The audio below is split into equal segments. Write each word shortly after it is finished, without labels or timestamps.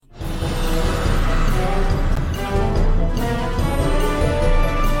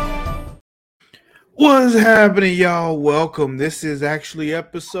What's happening, y'all? Welcome. This is actually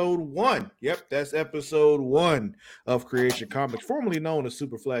episode 1. Yep, that's episode 1 of Creation Comics, formerly known as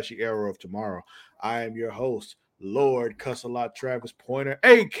Super Flashy Arrow of Tomorrow. I am your host, Lord Cussalot Travis Pointer,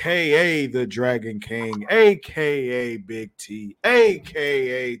 aka the Dragon King, aka Big T,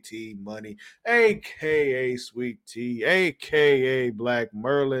 aka T Money, aka Sweet T, aka Black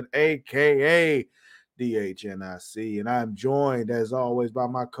Merlin, aka DHNIC, and I'm joined as always by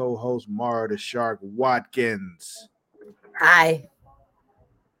my co-host Mara the Shark Watkins. Hi,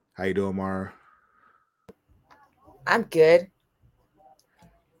 How you doing, Mara? I'm good.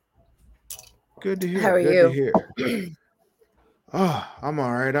 Good to How hear. are Good to you? hear. Oh, I'm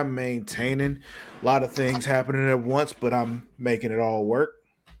all right. I'm maintaining a lot of things happening at once, but I'm making it all work.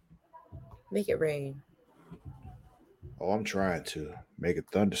 Make it rain. Oh, I'm trying to make a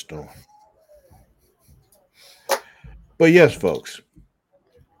thunderstorm. But yes, folks,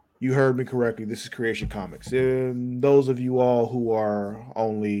 you heard me correctly. This is Creation Comics. And those of you all who are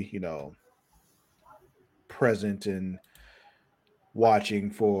only, present and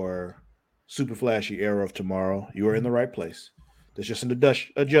watching for Super Flashy Arrow of Tomorrow, you are in the right place. There's just an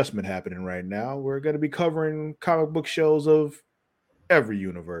adjustment happening right now. We're going to be covering comic book shows of every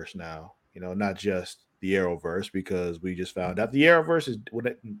universe now. Not just the Arrowverse, because we just found out the Arrowverse is.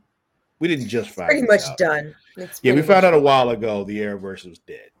 We didn't just It's find pretty this much out. done. It's Yeah, we pretty found much out a done. while ago the Arrowverse was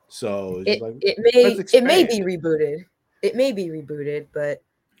dead. So it's just It like, it let's may expand. be rebooted. It may be rebooted, but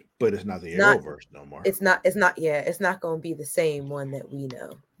But it's not the it's not. Arrowverse no more. It's not. Yeah, it's not going to be the same one that we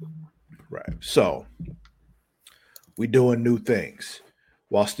know. Right. So we doing new things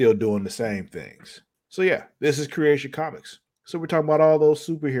while still doing the same things. So yeah, this is Creation Comics. So we're talking about all those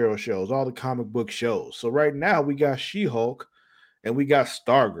superhero shows, all the comic book shows. So right now we got She-Hulk and we got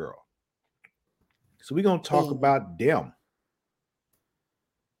Stargirl. So we're gonna talk Hey, about them.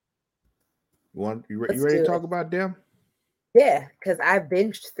 You let's ready to do talk it. about them? Yeah, because I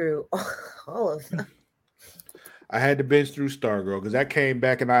binged through all of them. I had to binge through Stargirl because that came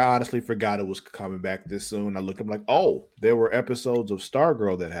back and I honestly forgot it was coming back this soon. I looked up like, oh, there were episodes of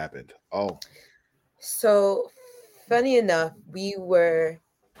Stargirl that happened. Oh, So, funny enough,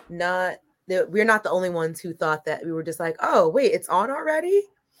 not we're not the only ones who thought that. We were just like, oh wait, it's on already.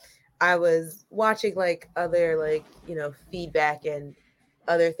 I was watching like other feedback and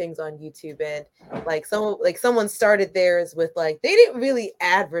other things on YouTube, and someone started theirs with like they didn't really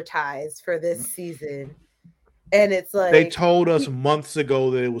advertise for this season, and it's they like told us months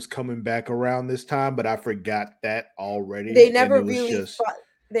ago that it was coming back around this time, but I forgot that they already. And never it was really just,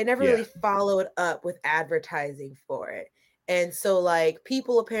 they never yeah, really followed up with advertising for it. And so like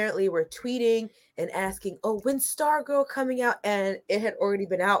people apparently were tweeting and asking, "Oh, when's Stargirl coming out?" And it had already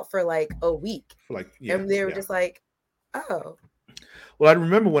been out for like a week. for like, yeah, And they were yeah. just like, "Oh, Well, I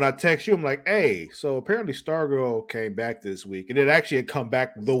remember when I text you, I'm like, hey, so apparently Stargirl came back this week, and it actually had come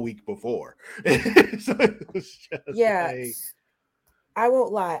back the week before. So it was just yeah, like, I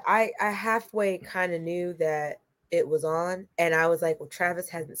won't lie. I halfway kind of knew that it was on, and I was like, well, Travis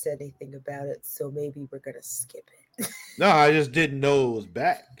hasn't said anything about it, so maybe we're gonna skip it." no, I just didn't know it was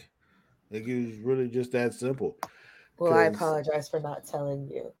back. Like it was really just that simple. Well, I Because apologize for not telling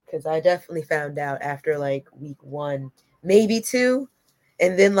you because I definitely found out after like week one, maybe two,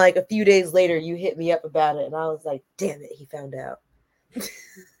 and then like a few days later, you hit me up about it, and I was like, damn it, he found out.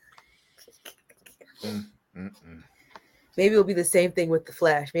 mm, mm, mm. Maybe it'll be the same thing with the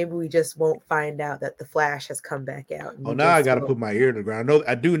Flash. Maybe we just won't find out that the Flash has come back out, and Oh, we now I just got to won't. put my ear to the ground.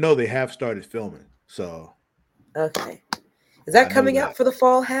 I do know they have started filming, so Okay, is I that know coming that. out for the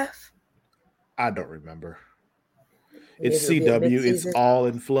fall half? I don't remember. It's Maybe it'll be a CW. It's mid-season. all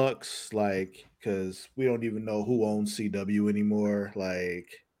in flux, like because we don't even know who owns CW anymore. Like,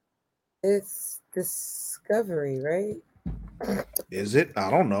 It's Discovery, right? is it? I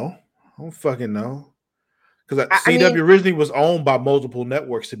don't know. I don't fucking know. Because I mean, CW originally was owned by multiple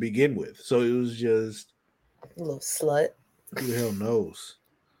networks to begin with, so it was just a little slut. who the hell knows.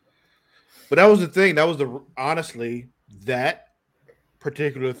 But that was the thing. That was the honestly that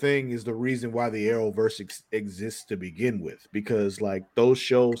particular thing is the reason why the Arrowverse exists to begin with, because like those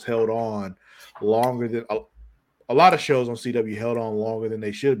shows held on longer than a lot of shows on CW held on longer than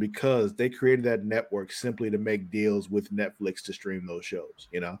they should because they created that network simply to make deals with Netflix to stream those shows.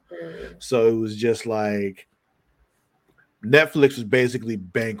 Mm. So it was just like Netflix was basically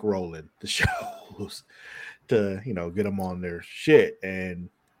bankrolling the shows to get them on their shit, and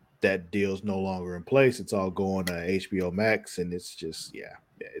that deal's no longer in place. It's all going to HBO Max, and it's just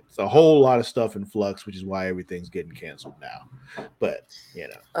it's a whole lot of stuff in flux, which is why everything's getting canceled now. But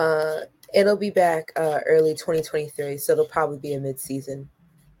Uh, it'll be back early 2023, so it'll probably be a mid-season.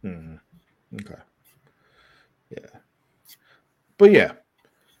 hmm, okay. But yeah,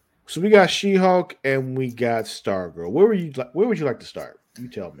 so we got She-Hulk and we got Stargirl. Where would you like to start? You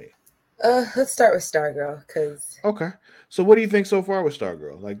tell me. Let's start with Stargirl because Okay. So what do you think so far with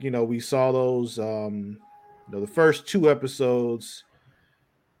Stargirl? Like, we saw those the first two episodes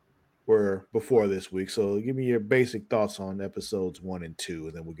were before this week. So give me your basic thoughts on episodes 1 and 2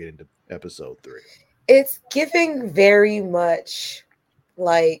 and then we'll get into episode 3. it's giving very much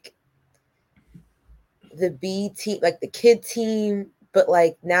like the B team, like the kid team, but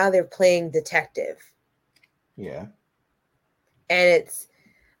like now they're playing detective. Yeah. And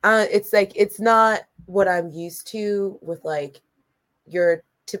it's like it's not what I'm used to with like your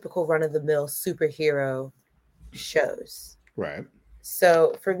typical run of the mill superhero shows. Right.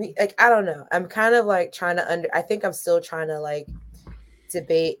 So for me, like I don't know. I'm kind of like trying to I think I'm still trying to like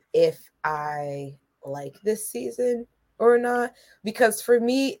debate if I like this season or not, because for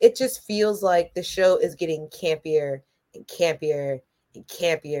me it just feels like the show is getting campier and campier and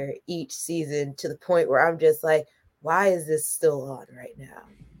campier each season to the point where I'm just like, why is this still on right now?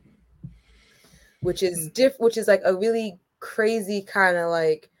 Which is which is like a really crazy kind of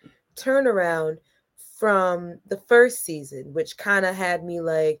like turnaround from the first season, which kind of had me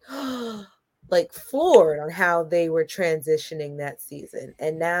like like floored on how they were transitioning that season.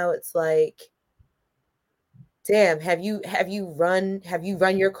 And now it's like, damn, have you run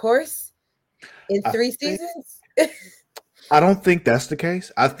your course in I 3 think seasons? I don't think that's the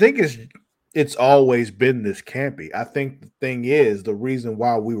case. I think it's always been this campy. I think the thing is the reason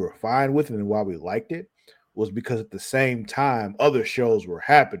why we were fine with it and why we liked it was because at the same time other shows were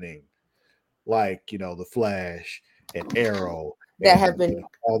happening, like The Flash and Arrow, That have and been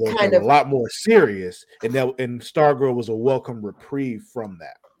all those that kind were a of, lot more serious, and Stargirl was a welcome reprieve from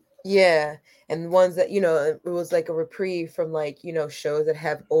that. yeah, and ones that it was like a reprieve from like shows that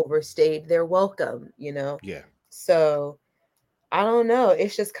have overstayed their welcome. Yeah. So I don't know.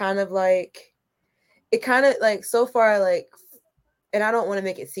 It's just kind of like it kind of like so far like, and I don't want to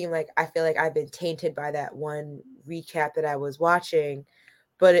make it seem like I feel like I've been tainted by that one recap that I was watching,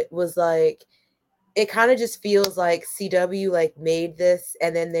 but it was like it kind of just feels like CW like made this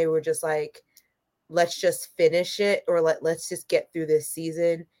and then they were just like, let's just finish it, or let's just get through this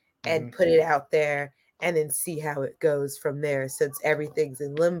season and put it out there and then see how it goes from there, since everything's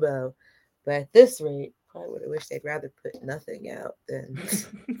in limbo. But at this rate, I would have wished they'd rather put nothing out than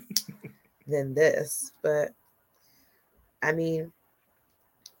this. But I mean,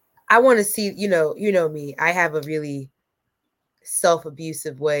 I want to see, me. I have a really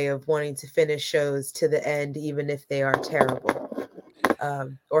self-abusive way of wanting to finish shows to the end, even if they are terrible,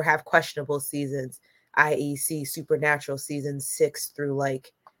 or have questionable seasons, i.e., see Supernatural season 6 through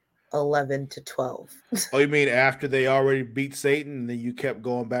like 11 to 12. Oh, you mean after they already beat Satan and then you kept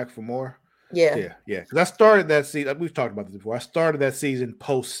going back for more? Yeah. Yeah. Because I started that season. We've talked about this before. I started that season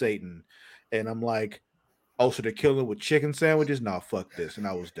post Satan, and I'm like, oh, so they're killing with chicken sandwiches? Nah, fuck this, and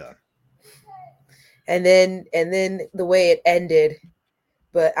I was done. And then the way it ended,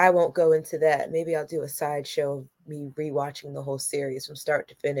 but I won't go into that. Maybe I'll do a sideshow of me rewatching the whole series from start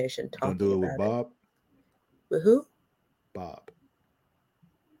to finish and Gonna talking do it with about Bob? it. With who? Bob.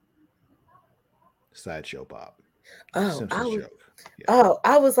 Sideshow Bob. Oh, Simpsons joke. Yeah. Oh,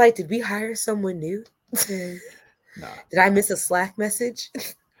 I was like, did we hire someone new? Nah. Did I miss a Slack message?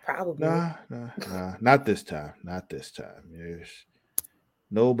 Probably. Nah. Not this time. Not this time. There's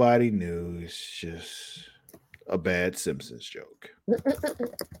nobody new. It's just a bad Simpsons joke.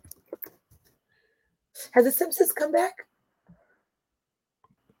 Has the Simpsons come back?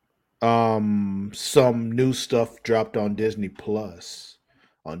 Some new stuff dropped on Disney Plus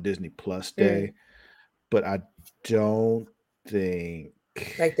Day, but I don't think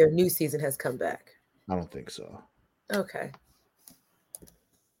like their new season has come back. I don't think so. Okay.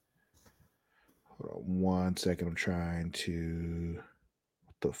 Hold on 1 second. I'm trying to.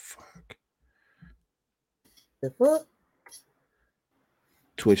 What the fuck? The what?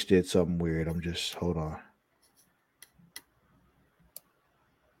 Twitch did something weird. I'm just hold on.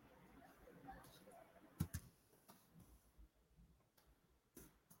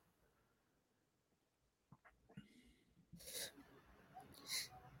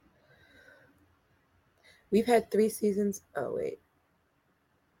 We've had 3 seasons. Oh wait.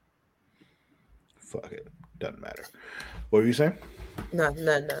 Fuck it. Doesn't matter. What were you saying? No.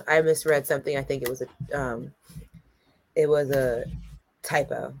 I misread something. I think it was a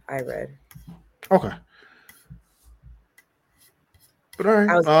typo I read. Okay. But all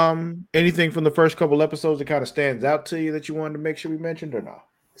right. Anything from the first couple episodes that kind of stands out to you that you wanted to make sure we mentioned or not?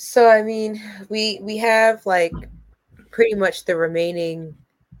 So I mean, we have like pretty much the remaining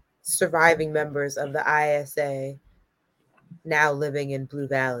surviving members of the ISA now living in Blue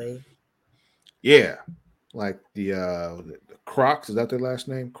Valley. Yeah, like the Crocs. Is that their last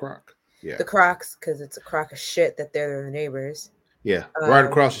name? Croc. Yeah, The Crocs, because it's a crock of shit that they're the neighbors. yeah. Right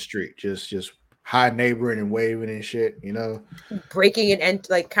across the street, just high neighboring and waving and shit. You know, breaking and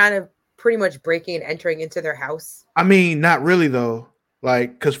like kind of pretty much breaking and entering into their house. I mean, not really though.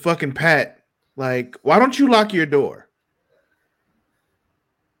 Like, cause fucking Pat. Like, why don't you lock your door?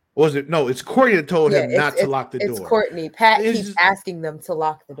 Was it no? It's Courtney that told Yeah, him not to lock the it's door. Courtney. Pat It's keeps just, asking them to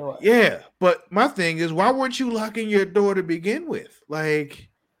lock the door. yeah, but my thing is, why weren't you locking your door to begin with? Like,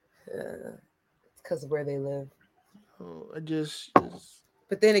 it's because of where they live. oh, I just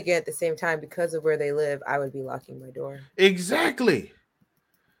But then again, at the same time, because of where they live, I would be locking my door. exactly.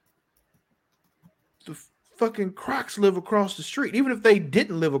 The fucking Crocs live across the street. Even if they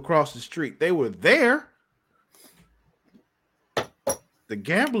didn't live across the street, they were there. The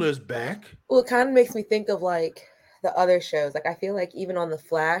Gambler's back. Well, it kind of makes me think of like the other shows. Like I feel like even on The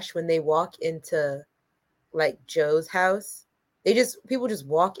Flash, when they walk into like Joe's house, people just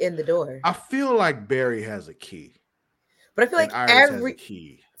walk in the door. I feel like Barry has a key. But I feel like Iris has a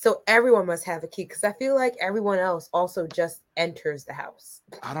key. So everyone must have a key because I feel like everyone else also just enters the house.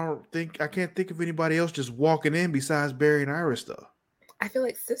 I can't think of anybody else just walking in besides Barry and Iris though. I feel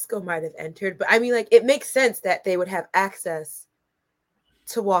like Cisco might have entered, but I mean, like, it makes sense that they would have access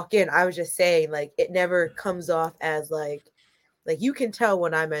to walk in. I was just saying, like, it never comes off as like you can tell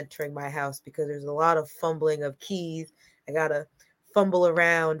when I'm entering my house because there's a lot of fumbling of keys. I gotta fumble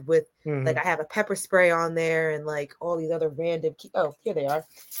around with like I have a pepper spray on there and like all these other random here they are,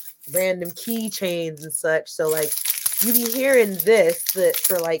 random keychains and such. So like you be hearing this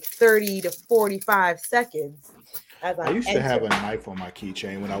for like 30 to 45 seconds. I used to have a knife on my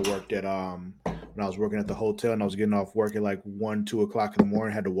keychain when I worked at when I was working at the hotel and I was getting off work at like 1-2 o'clock in the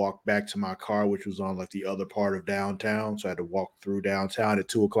morning. I had to walk back to my car, which was on like the other part of downtown. So I had to walk through downtown at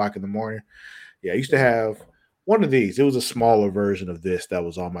 2 o'clock in the morning. Yeah, I used to have one of these. It was a smaller version of this that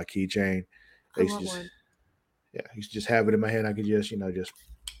was on my keychain. I used to just have it in my hand. I could just, just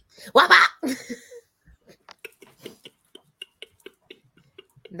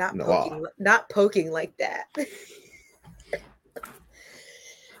not poking like that.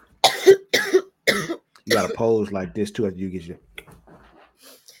 You gotta pose like this too after you get your.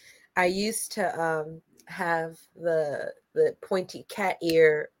 I used to have the pointy cat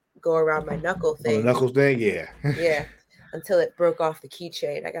ear go around my knuckle thing. The knuckles thing, yeah. Yeah. Until it broke off the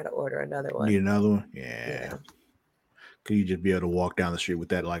keychain. I gotta order another one. Need another one? Yeah. Could you just be able to walk down the street with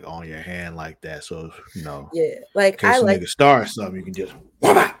that like on your hand like that? So yeah, like in case nigga star or something, you can just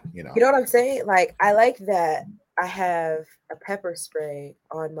You know what I'm saying? Like I like that I have a pepper spray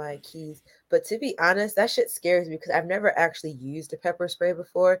on my keys, but to be honest, that shit scares me because I've never actually used a pepper spray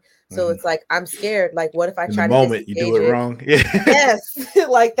before. So it's like I'm scared. Like, what if I try to moment you do it wrong? Yeah. Yes,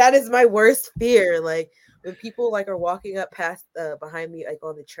 like that is my worst fear. Like when people like are walking up past behind me, like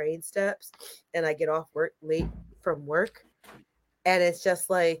on the train steps, and I get off work late from work, and it's just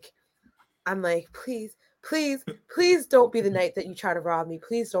like I'm like, please don't be the night that you try to rob me.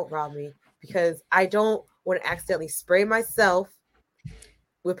 Please don't rob me because I don't want to accidentally spray myself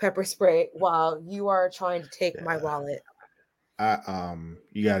with pepper spray while you are trying to take my wallet.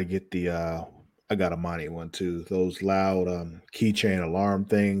 You got to get the I got a money one too. Those loud keychain alarm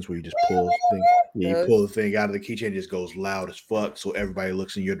things where you just pull the thing. Yeah, you pull the thing out of the keychain, it just goes loud as fuck, so everybody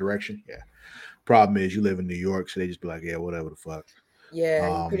looks in your direction. Yeah. Problem is, you live in New York, so they just be like, yeah, whatever the fuck.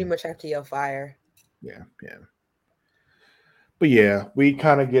 Yeah, you pretty much have to yell fire. Yeah. But yeah, we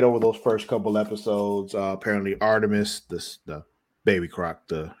kind of get over those first couple episodes. Apparently, Artemis, the baby Croc,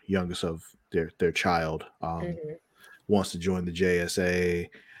 the youngest of their child, wants to join the JSA.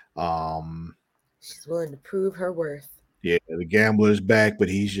 She's willing to prove her worth. Yeah, the Gambler's back, but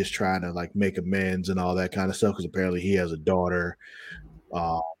he's just trying to like make amends and all that kind of stuff because apparently he has a daughter.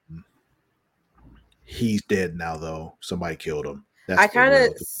 He's dead now, though. Somebody killed him. I kind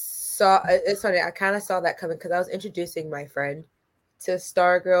of saw it's funny. I kind of saw that coming because I was introducing my friend to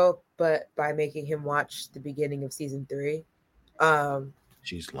Stargirl, but by making him watch the beginning of season 3.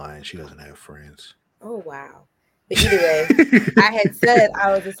 She's lying. She doesn't have friends. Oh wow. But either way, I had said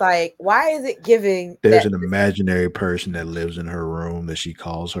I was just like, why is it giving? There's an imaginary person that lives in her room that she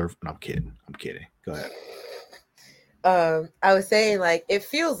calls her. No, I'm kidding. Go ahead. I was saying like it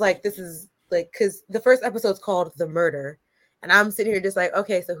feels like this is like because the first episode's called The Murder, and I'm sitting here just like,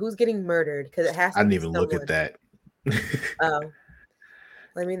 okay, so who's getting murdered? Because it has to. I didn't even look at that.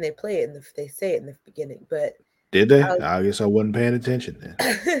 I mean, they play it they say it in the beginning, but did they? I guess I wasn't paying attention then.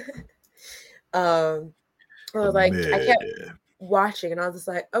 I was like, I kept watching, and I was just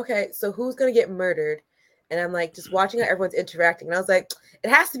like, okay, so who's gonna get murdered? And I'm like just watching how everyone's interacting. And I was like, it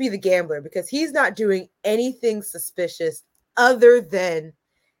has to be the gambler because he's not doing anything suspicious other than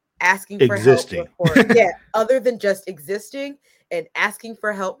asking for help Existing. yeah, other than just existing and asking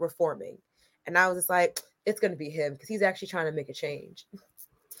for help reforming. And I was just like, it's going to be him because he's actually trying to make a change.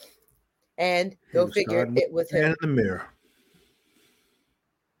 And go figure, it was him. Man in the mirror.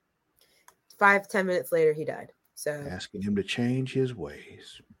 5-10 minutes later, he died. So asking him to change his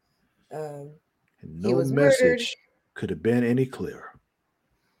ways. And no message murdered. Could have been any clearer.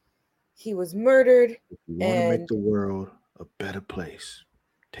 He was murdered. If you want to make the world a better place,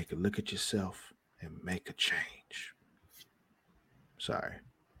 take a look at yourself and make a change. Sorry.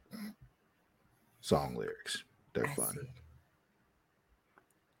 Song lyrics. They're fun. See.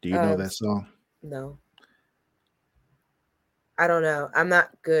 Do you know that song? No. I don't know. I'm not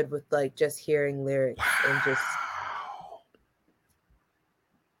good with like just hearing lyrics and just.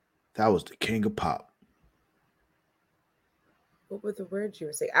 That was the king of pop. What were the words you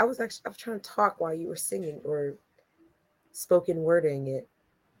were saying? I was trying to talk while you were singing or spoken wording it.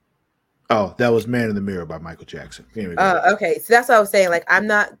 Oh, that was "Man in the Mirror" by Michael Jackson. Anyway, okay. So that's what I was saying. Like, I'm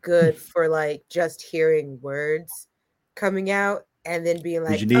not good for like just hearing words coming out and then being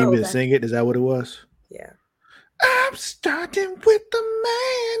like, "Did you need me to sing it?" Is that what it was? Yeah. I'm starting with the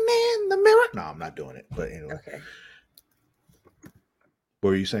man in the mirror. No, I'm not doing it. But anyway. Okay.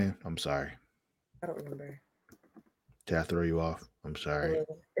 What were you saying? I'm sorry. I don't remember. Did I throw you off? I'm sorry.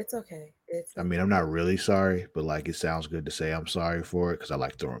 It's okay. I mean, I'm not really sorry, but like it sounds good to say I'm sorry for it because I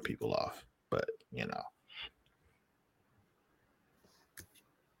like throwing people off. But you know,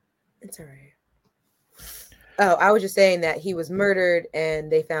 it's all right. Oh, I was just saying that he was murdered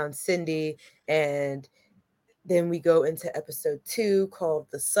and they found Cindy, and then we go into episode 2 called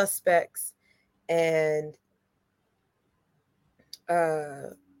The Suspects, and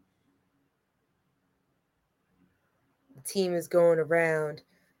the team is going around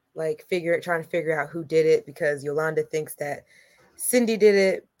like trying to figure out who did it because Yolanda thinks that Cindy did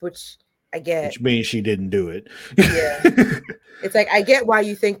it, which I get. Which means she didn't do it. Yeah. It's like, I get why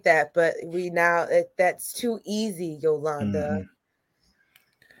you think that, but that's too easy, Yolanda. Mm-hmm.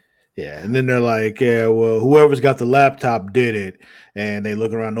 Yeah, and then they're like, yeah, well, whoever's got the laptop did it. And they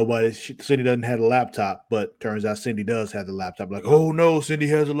look around, Cindy doesn't have a laptop, but turns out Cindy does have the laptop. Like, oh no, Cindy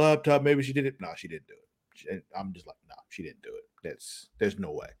has a laptop. Maybe she did it. No, she didn't do it. I'm just like, no, she didn't do it. There's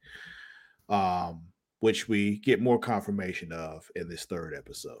no way. Which we get more confirmation of in this 3rd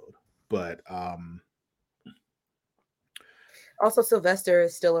episode. But also Sylvester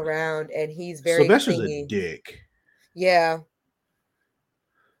is still around and he's very Sylvester's clingy. A dick. Yeah.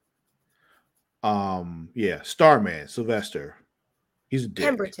 Yeah, Starman, Sylvester. He's a dick.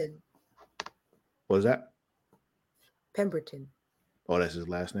 Pemberton. What was that? Pemberton. Oh, that's his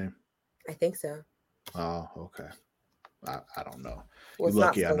last name? I think so. Oh, okay. I don't know. Well, You're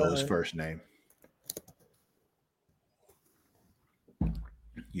lucky I know his first name.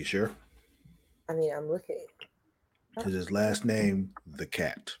 You sure? I mean, I'm looking. Is his last name the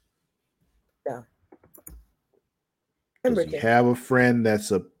Cat? No. Does he have a friend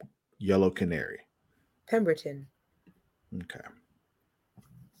that's a yellow canary? Pemberton. Okay.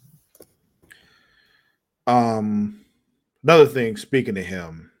 Another thing, speaking of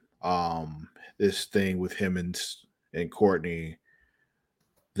him, this thing with him and Courtney,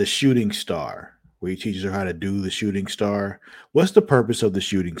 the shooting star, where he teaches her how to do the shooting star. What's the purpose of the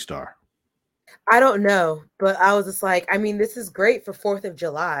shooting star? I don't know, but I was just like, I mean, this is great for 4th of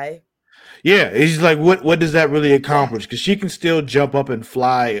July. Yeah, it's like, what does that really accomplish? Because she can still jump up and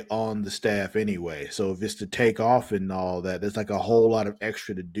fly on the staff anyway. So if it's to take off and all that, there's like a whole lot of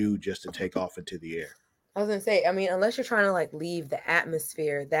extra to do just to take off into the air. I was gonna say, I mean, unless you're trying to like leave the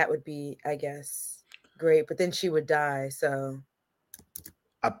atmosphere, that would be, I guess, great. But then she would die. So.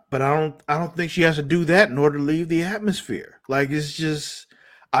 But I don't think she has to do that in order to leave the atmosphere. Like, it's just,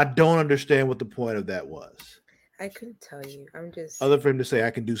 I don't understand what the point of that was. I couldn't tell you. I'm just. Other for him to say,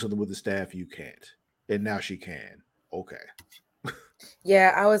 I can do something with the staff, you can't. And now she can. Okay.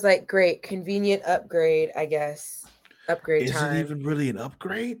 Yeah, I was like, great, convenient upgrade, I guess. Upgrade time. Is it even really an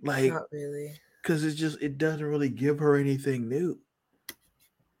upgrade? Like, not really. Because it doesn't really give her anything new.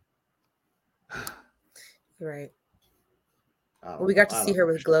 Right. Well, we got to see her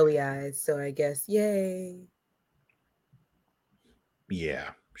with glowy eyes, so I guess, yay.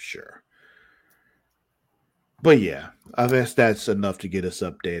 Yeah, sure. But yeah, I guess that's enough to get us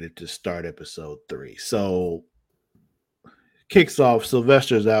updated to start episode 3. So, kicks off,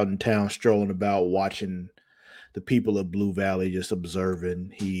 Sylvester's out in town strolling about, watching the people of Blue Valley, just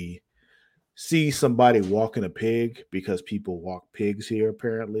observing. He sees somebody walking a pig because people walk pigs here,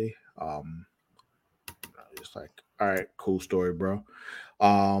 apparently. Just like, all right, cool story, bro.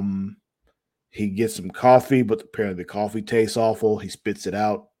 He gets some coffee, but apparently the coffee tastes awful. He spits it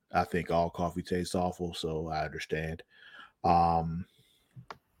out. I think all coffee tastes awful, so I understand. Um,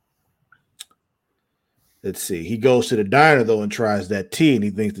 let's see. He goes to the diner though and tries that tea, and he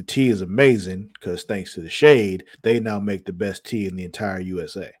thinks the tea is amazing because thanks to the shade, they now make the best tea in the entire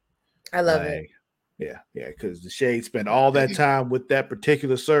USA. I love it. Yeah, because the shade spent all that time with that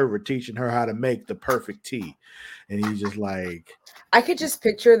particular server teaching her how to make the perfect tea, and he's just like, I could just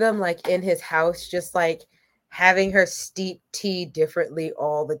picture them like in his house, just like having her steep tea differently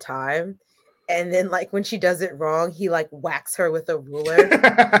all the time. And then like when she does it wrong, he like whacks her with a ruler.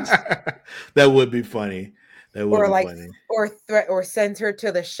 that would be funny. That would Or be like funny. or sends her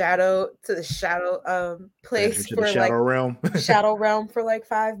to the shadow place To the for like shadow realm. shadow realm for like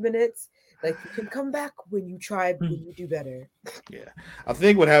 5 minutes. Like you can come back when you do better. Yeah, I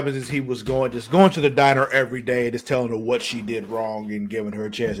think what happens is he was going to the diner every day, just telling her what she did wrong and giving her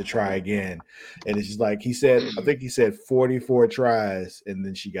a chance to try again. And it's just like he said, I think he said 44 tries, and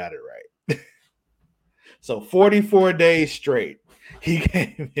then she got it right. So 44 days straight, he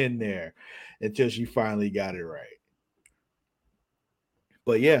came in there until she finally got it right.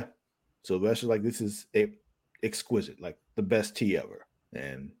 But yeah, so that's like this is exquisite, like the best tea ever,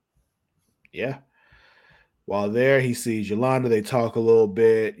 and yeah. While there, he sees Yolanda. They talk a little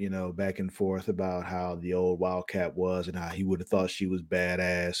bit, back and forth about how the old Wildcat was and how he would have thought she was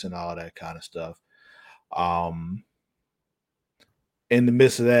badass and all that kind of stuff. In the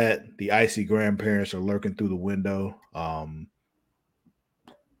midst of that, the icy grandparents are lurking through the window,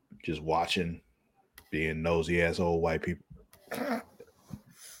 just watching, being nosy ass old white people.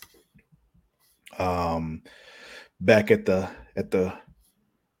 Back at the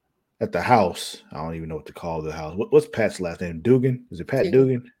house, I don't even know what to call the house. What's Pat's last name? Dugan? Is it Pat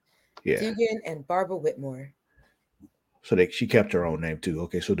Dugan? Yeah. Dugan and Barbara Whitmore. So she kept her own name too.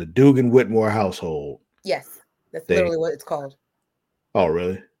 Okay, so the Dugan Whitmore household. Yes, that's literally what it's called. Oh,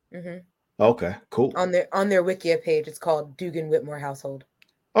 really? Mm-hmm. Okay, cool. On their Wikia page, it's called Dugan Whitmore household.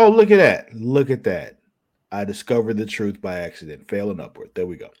 Oh, look at that! Look at that! I discovered the truth by accident. Failing upward. There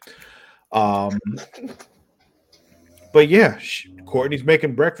we go. But yeah, Courtney's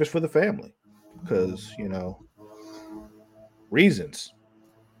making breakfast for the family because reasons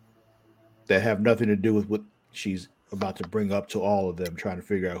that have nothing to do with what she's about to bring up to all of them, trying to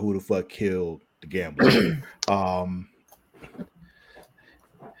figure out who the fuck killed the gambler.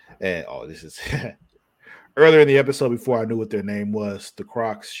 And this is earlier in the episode, before I knew what their name was, the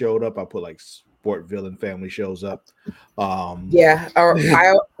Crocs showed up. I put like Sport Villain family shows up. Yeah, or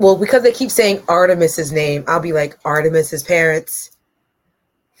because they keep saying Artemis's name, I'll be like Artemis's parents.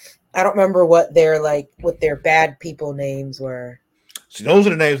 I don't remember what their bad people names were. So those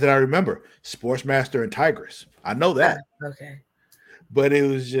are the names that I remember: Sportsmaster and Tigress. I know that. Okay, but it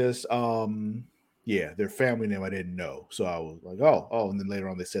was just their family name I didn't know, so I was like, oh, and then later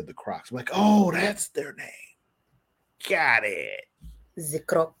on they said the Crocs. I'm like, oh, that's their name. Got it. The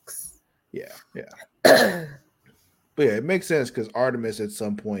Crocs. Yeah. But yeah, it makes sense because Artemis at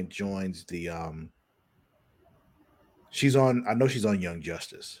some point joins the she's on Young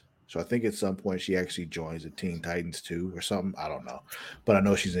Justice. So I think at some point she actually joins the Teen Titans too or something. I don't know. But I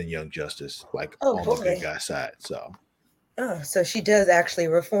know she's in Young Justice, like on the good guy side. So she does actually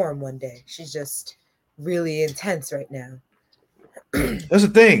reform one day. She's just really intense right now. That's the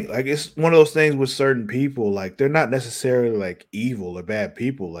thing. Like it's one of those things with certain people, like they're not necessarily like evil or bad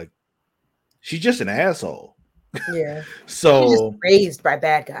people. Like she's just an asshole. Yeah. So she's just raised by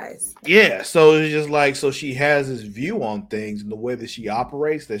bad guys. Yeah. So it's just like, so she has this view on things and the way that she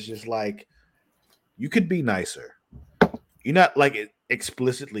operates that's just like, you could be nicer. You're not like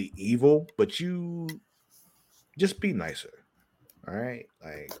explicitly evil, but you just be nicer. All right.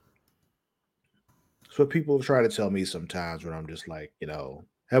 Like that's what people try to tell me sometimes when I'm just like,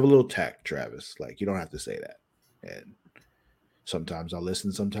 have a little tact, Travis. Like you don't have to say that. And sometimes I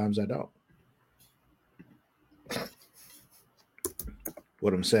listen, sometimes I don't.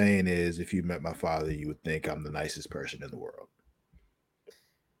 What I'm saying is, if you met my father, you would think I'm the nicest person in the world.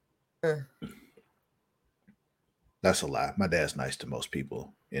 That's a lie. My dad's nice to most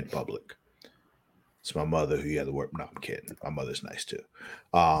people in public. It's my mother who you have to work. No, I'm kidding. My mother's nice too.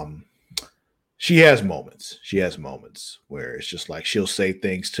 She has moments. Where it's just like she'll say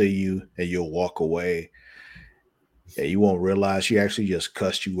things to you and you'll walk away. And you won't realize she actually just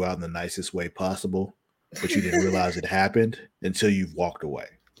cussed you out in the nicest way possible. But you didn't realize it happened until you've walked away.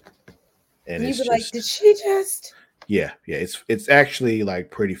 And you'd be like, did she just? Yeah. It's actually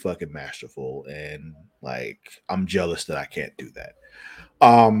like pretty fucking masterful. And like, I'm jealous that I can't do that.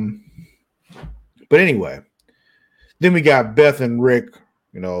 But anyway, Then we got Beth and Rick,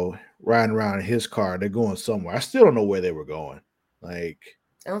 riding around in his car. They're going somewhere. I still don't know where they were going. Like,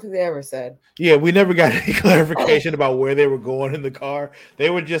 I don't think they ever said. Yeah, we never got any clarification about where they were going in the car. They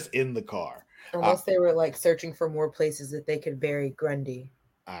were just in the car. Unless they were like searching for more places that they could bury Grundy.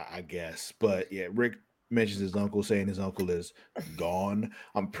 I guess. But yeah, Rick mentions his uncle, saying his uncle is gone.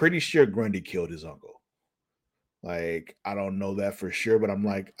 I'm pretty sure Grundy killed his uncle. Like, I don't know that for sure, but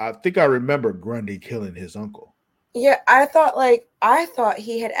I think I remember Grundy killing his uncle. Yeah, I thought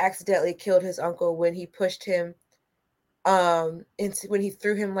he had accidentally killed his uncle when he pushed him when he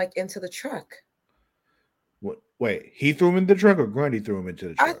threw him like into the truck. Wait, he threw him in the truck or Grundy threw him into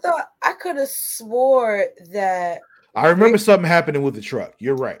the truck? I could have swore that I remember something happening with the truck.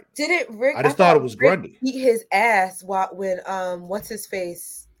 You're right. Didn't Rick? I just thought it was Grundy. Beat his ass when what's his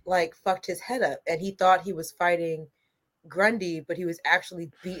face like fucked his head up, and he thought he was fighting Grundy, but he was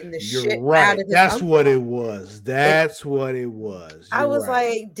actually beating the shit out of his That's uncle. what it was. That's what it was. I was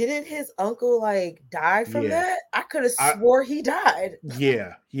like, didn't his uncle like die from that? I could have swore he died.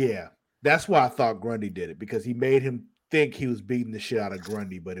 Yeah. That's why I thought Grundy did it, because he made him think he was beating the shit out of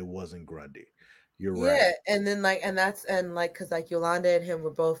Grundy, but it wasn't Grundy. You're right. Yeah, and then because like Yolanda and him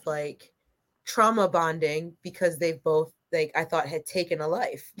were both like trauma bonding because they both I thought had taken a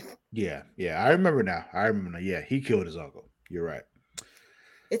life. Yeah. I remember now. Yeah, he killed his uncle. You're right.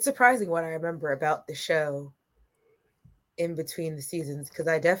 It's surprising what I remember about the show in between the seasons, because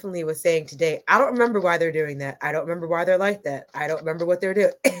I definitely was saying today, I don't remember why they're doing that. I don't remember why they're like that. I don't remember what they're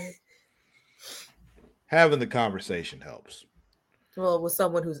doing. Having the conversation helps. Well, with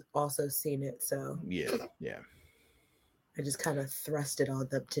someone who's also seen it, so yeah. I just kind of thrust it on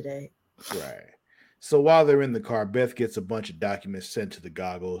them today. Right. So while they're in the car, Beth gets a bunch of documents sent to the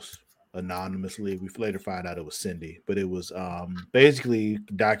Goggles anonymously. We later find out it was Cindy, but it was basically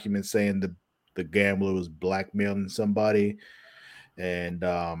documents saying the gambler was blackmailing somebody, and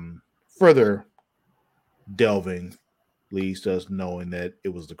further delving leads to us knowing that it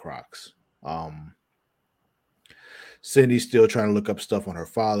was the Crocs. Cindy's still trying to look up stuff on her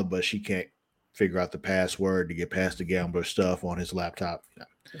father, but she can't figure out the password to get past the gambler stuff on his laptop.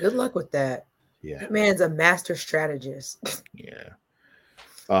 Good luck with that. Yeah. That man's a master strategist. Yeah.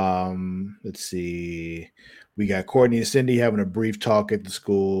 Let's see. We got Courtney and Cindy having a brief talk at the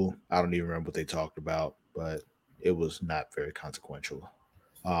school. I don't even remember what they talked about, but it was not very consequential.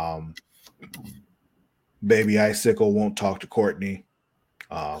 Baby Icicle won't talk to Courtney.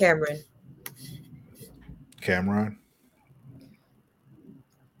 Cameron.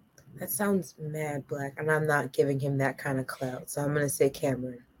 That sounds mad black, and I'm not giving him that kind of clout, so I'm gonna say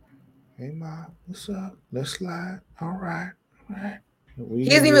Cameron. Hey Ma, what's up? Let's slide. All right. He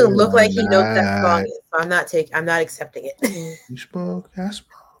doesn't even look like he knows that song is, so I'm not accepting it. You smoke, I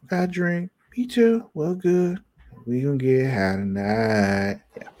smoke, I drink. Me too. Well, good. We gonna get high tonight.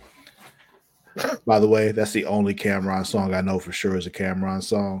 Yeah. By the way, that's the only Cameron song I know for sure is a Cameron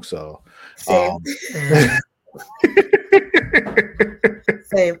song. So same.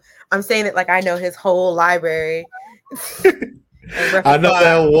 Same. I'm saying it like I know his whole library. I know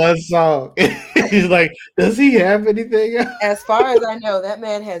that one song. He's like, does he have anything else? As far as I know, that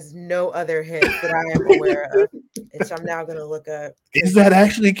man has no other hits that I am aware of, which I'm now going to look up. Is that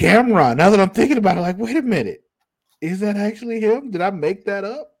actually Cameron? Now that I'm thinking about it, like, wait a minute. Is that actually him? Did I make that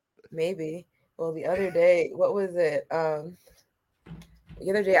up? Maybe. Well, the other day, what was it? The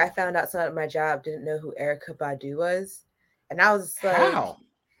other day, I found out someone at my job didn't know who Erykah Badu was. And I was like, how?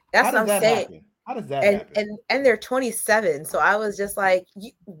 That's How what I'm saying. Happen? How does that happen? And they're 27. So I was just like,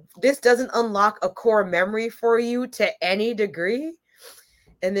 this doesn't unlock a core memory for you to any degree.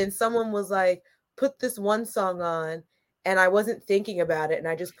 And then someone was like, put this one song on. And I wasn't thinking about it. And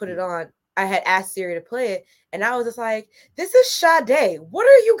I just put it on. I had asked Siri to play it. And I was just like, this is Sade. What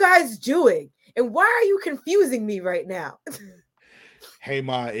are you guys doing? And why are you confusing me right now? Hey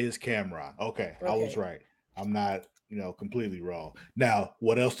Ma is Cameron. Okay, I was right. I'm not, completely wrong. Now,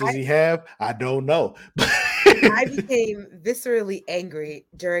 what else does he have? I don't know. I became viscerally angry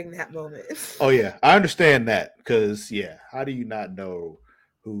during that moment. Oh yeah, I understand that, because how do you not know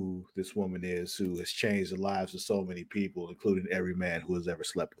who this woman is who has changed the lives of so many people, including every man who has ever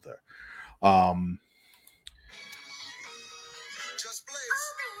slept with her?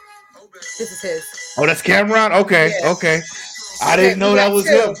 This is his. Oh, that's Cameron? Okay, okay. I didn't know that was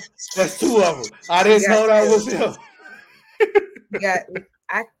him. That's two of them. I didn't know that was him.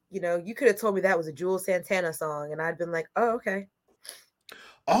 You could have told me that was a Jules Santana song, and I'd been like, oh, okay.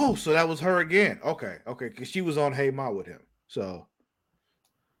 Oh, so that was her again. Okay, because she was on Hey Ma with him. So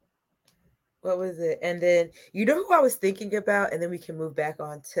what was it? And then who I was thinking about, and then we can move back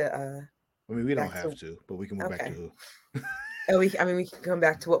on to I mean, we don't Back have to, but we can move back to okay. who. We can come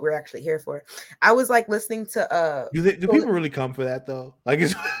back to what we're actually here for. I was like listening to Do people really come for that though? Like,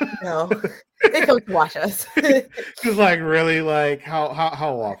 it's no, they come to watch us. just like really like how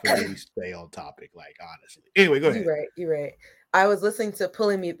often do we stay on topic? Like, honestly. Anyway, go ahead. You're right. I was listening to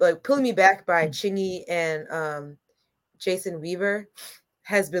Pulling Me Back by Chingy and Jason Weaver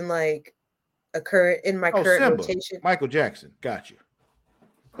has been like in my current Simba, rotation. Michael Jackson, got you.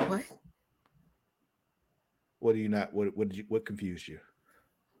 What? What do you not? What confused you?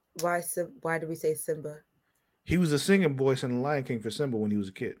 Why did we say Simba? He was a singing voice in The Lion King for Simba when he was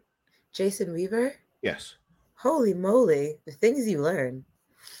a kid. Jason Weaver? Yes. Holy moly, the things you learn.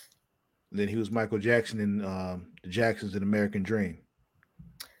 Then he was Michael Jackson in The Jacksons in American Dream.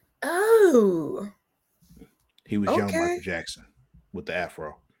 Oh. He was young Michael Jackson with the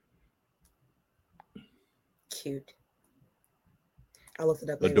afro. Cute. I looked it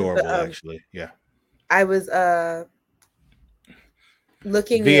up later. Adorable, actually. Yeah. I was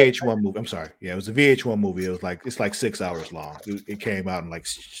looking VH1 movie. I'm sorry. Yeah, it was a VH1 movie. It's like 6 hours long. It came out in like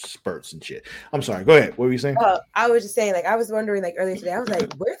spurts and shit. I'm sorry. Go ahead. What were you saying? I was just saying, like, I was wondering, like, earlier today, I was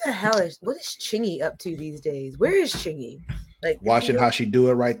like, what is Chingy up to these days? Where is Chingy? Like, watching how she do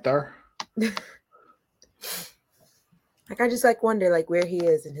it right there. Like, I just like wonder like where he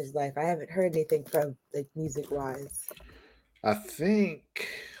is in his life. I haven't heard anything from like music wise. I think.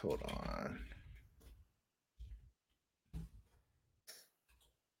 Hold on.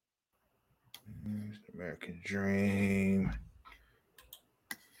 American Dream.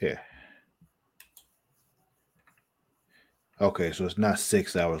 Yeah. Okay, so it's not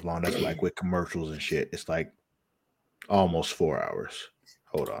 6 hours long. That's like with commercials and shit. It's like almost 4 hours.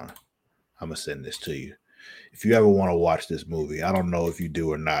 Hold on. I'm gonna send this to you. If you ever want to watch this movie, I don't know if you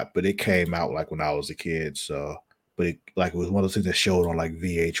do or not, but it came out like when I was a kid. So, but it was one of those things that showed on like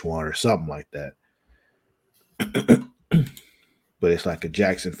VH1 or something like that. But it's like a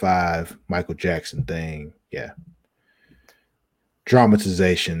Jackson 5, Michael Jackson thing. Yeah.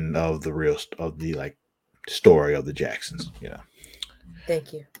 Dramatization of the like story of the Jacksons, you know.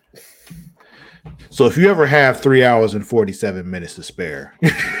 Thank you. So if you ever have 3 hours and 47 minutes to spare.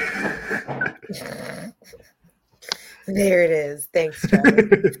 There it is. Thanks,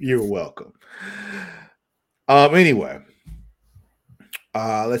 Charlie. You're welcome. Anyway.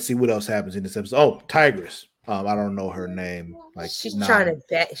 Let's see what else happens in this episode. Oh, Tigress. I don't know her name. Like she's trying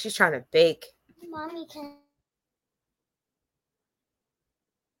to bake. Mommy can.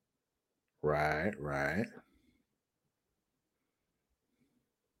 Right.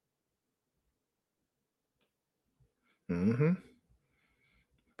 Mm-hmm.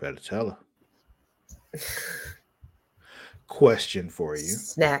 Better tell her. Question for you.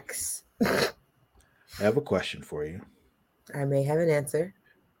 Snacks. I have a question for you. I may have an answer.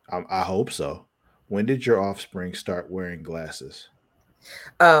 I hope so. When did your offspring start wearing glasses?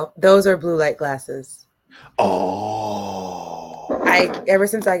 Oh, those are blue light glasses. Oh. Ever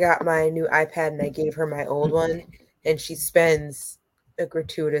since I got my new iPad and I gave her my old one, and she spends a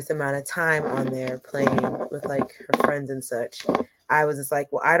gratuitous amount of time on there playing with like her friends and such, I was just like,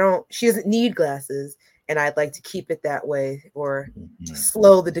 well, she doesn't need glasses, and I'd like to keep it that way or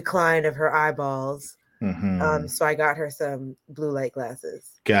slow the decline of her eyeballs. So I got her some blue light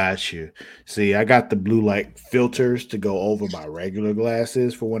glasses. Got you. See, I got the blue light filters to go over my regular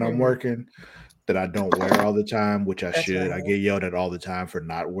glasses for when I'm working that I don't wear all the time, which I should. I get yelled at all the time for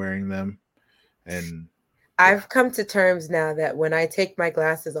not wearing them. And I've come to terms now that when I take my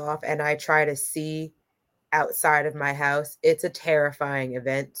glasses off and I try to see outside of my house, it's a terrifying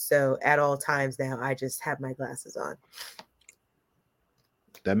event. So at all times now, I just have my glasses on.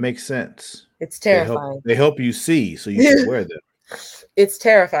 That makes sense. It's terrifying. They help you see, so you should wear them. It's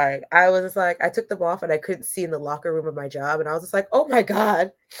terrifying. I was just like, I took them off and I couldn't see in the locker room of my job. And I was just like, oh my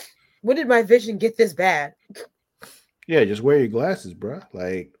God, when did my vision get this bad? Yeah, just wear your glasses, bro.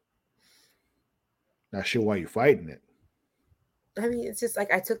 Like, not sure why you're fighting it. I mean, it's just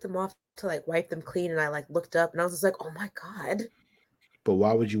like I took them off to like wipe them clean and I like looked up and I was just like, oh my God. But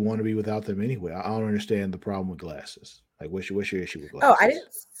why would you want to be without them anyway? I don't understand the problem with glasses. Like, what's your issue with glasses? Oh,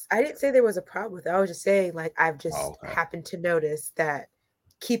 I didn't say there was a problem with it. I was just saying, like, I've just happened to notice that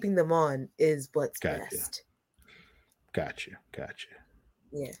keeping them on is what's best. Gotcha.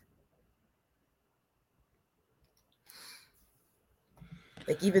 Yeah.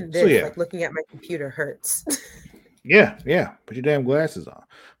 Like, even this, like, looking at my computer hurts. Yeah. Put your damn glasses on.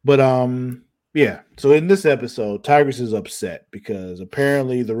 But, yeah. So in this episode, Tigress is upset because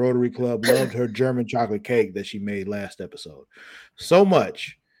apparently the Rotary Club loved her German chocolate cake that she made last episode so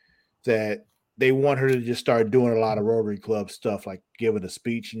much that they want her to just start doing a lot of Rotary Club stuff, like giving a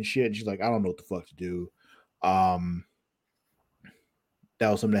speech and shit. And she's like, I don't know what the fuck to do. That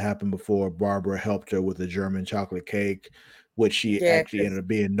was something that happened before. Barbara helped her with a German chocolate cake, which she Yeah, actually ended up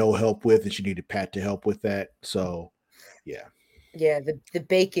being no help with, and she needed Pat to help with that. So, yeah. Yeah, the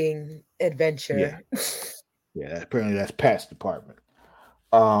baking adventure. Yeah, apparently that's Pat's department.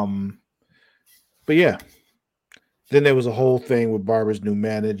 But yeah, then there was a whole thing with Barbara's new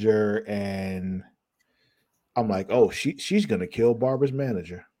manager, and I'm like, oh, she's gonna kill Barbara's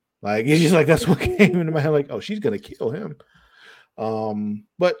manager. Like, it's just like that's what came into my head. Like, oh, she's gonna kill him.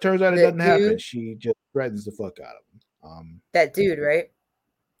 But turns out it The doesn't happen. dude, She just threatens the fuck out of him. that dude, right?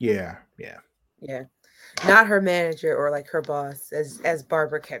 Yeah. Yeah. Not her manager or like her boss, as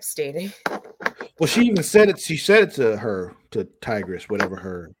Barbara kept stating. Well, she even said it. She said it to her, to Tigress, whatever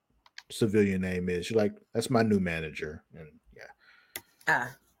her civilian name is. She's like, "That's my new manager," and yeah.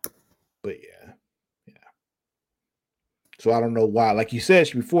 But yeah. So I don't know why. Like you said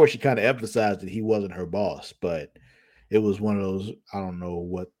before, she kind of emphasized that he wasn't her boss, but it was one of those. I don't know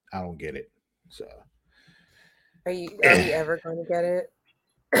what. I don't get it. So Are we ever going to get it?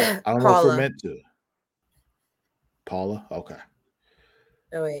 I don't know if we're meant to. Paula, okay.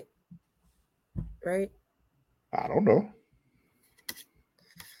 Oh wait, right? I don't know.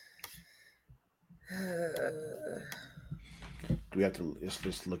 Do we have to? Let's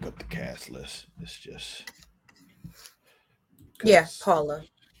just look up the cast list. It's just. Yeah, Paula.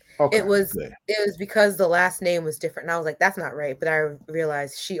 Okay, it was because the last name was different, and I was like, that's not right. But I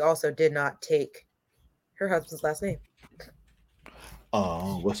realized she also did not take her husband's last name.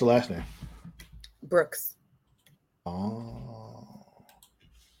 What's the last name? Brooks. Oh,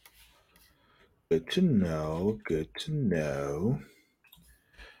 good to know. Good to know.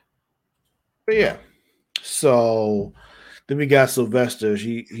 But yeah, so then we got Sylvester.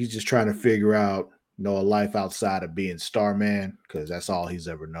 He's just trying to figure out, a life outside of being Starman, because that's all he's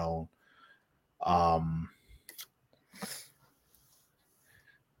ever known. And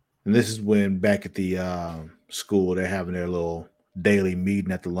this is when back at the school they're having their little daily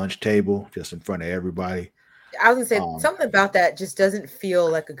meeting at the lunch table, just in front of everybody. I was gonna say something about that just doesn't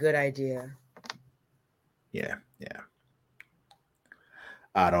feel like a good idea. Yeah.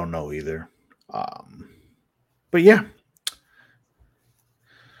 I don't know either. But yeah.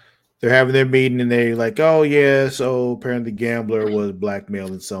 They're having their meeting and they're like, oh yeah, so apparently the gambler was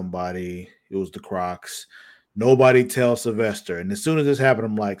blackmailing somebody. It was the Crocs. Nobody tells Sylvester. And as soon as this happened,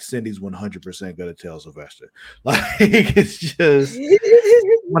 I'm like, Cindy's 100% going to tell Sylvester. Like, it's just,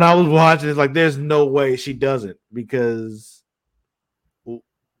 when I was watching, it's like, there's no way she doesn't, because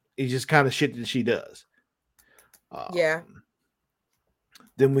it's just kind of shit that she does. Yeah.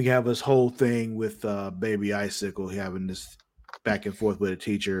 Then we have this whole thing with Baby Icicle having this back and forth with a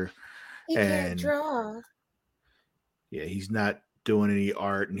teacher. He can't draw. Yeah, he's not doing any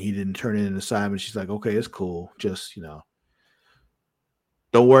art and he didn't turn in an assignment. She's like, okay, it's cool. Just,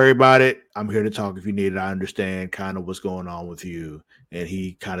 don't worry about it. I'm here to talk if you need it. I understand kind of what's going on with you. And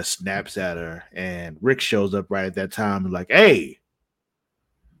he kind of snaps at her. And Rick shows up right at that time and like, hey,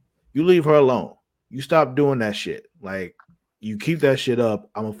 you leave her alone. You stop doing that shit. Like, you keep that shit up,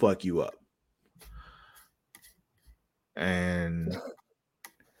 I'm going to fuck you up. And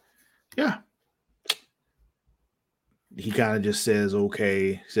yeah. He kind of just says,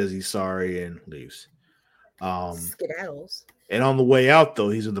 okay, says he's sorry and leaves. Skedaddles. And on the way out, though,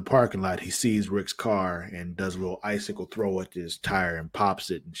 he's in the parking lot. He sees Rick's car and does a little icicle throw at his tire and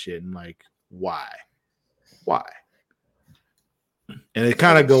pops it and shit. And like, why? And it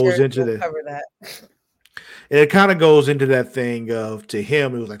kind of goes into that. And it kind of goes into that thing of, to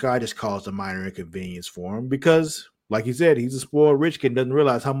him, it was like, oh, I just caused a minor inconvenience for him because, like he said, he's a spoiled rich kid, doesn't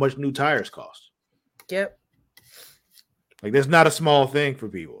realize how much new tires cost. Yep. Like, that's not a small thing for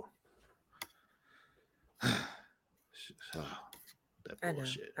people. That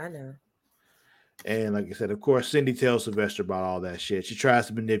bullshit. I know. And like I said, of course, Cindy tells Sylvester about all that shit. She tries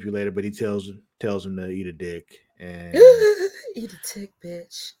to manipulate her, but he tells him to eat a dick. And eat a dick,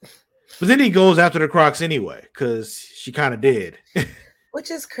 bitch. But then he goes after the Crocs anyway, because she kind of did. Which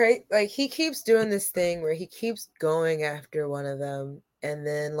is crazy. Like, he keeps doing this thing where he keeps going after one of them, and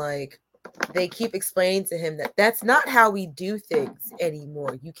then like they keep explaining to him that that's not how we do things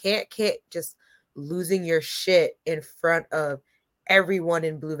anymore. You can't just losing your shit in front of everyone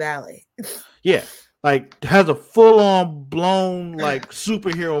in Blue Valley. Yeah, like has a full-on blown like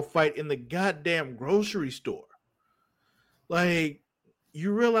superhero fight in the goddamn grocery store. Like,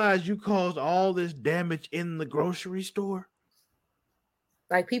 you realize you caused all this damage in the grocery store?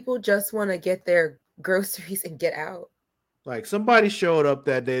 Like, people just want to get their groceries and get out. Like somebody showed up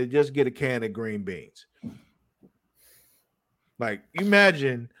that day to just get a can of green beans. Like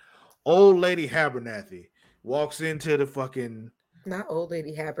imagine old lady Abernathy walks into the fucking Not old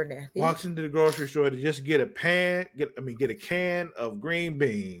lady Abernathy. walks into the grocery store to just get a can of green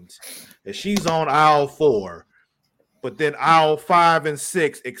beans, and she's on aisle 4, but then aisle 5 and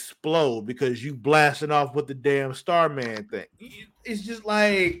 6 explode because you blasting off with the damn Starman thing. It's just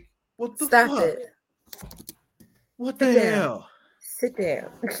like, what the Stop fuck? it. What Sit the down. hell? Sit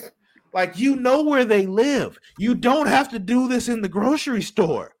down. Like, you know where they live. You don't have to do this in the grocery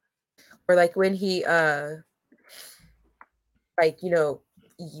store. Or like when he like, you know,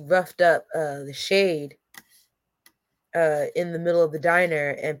 he roughed up the shade in the middle of the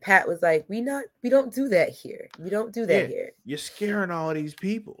diner, and Pat was like, we don't do that here. We don't do that here. You're scaring all these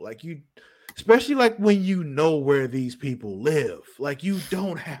people. Like, you, especially like when you know where these people live. Like, you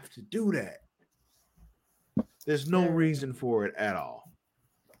don't have to do that. There's no reason for it at all.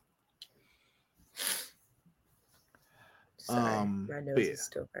 Sorry, my nose is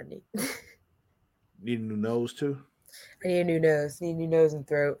still running. Need a new nose too? I need a new nose. Need a new nose and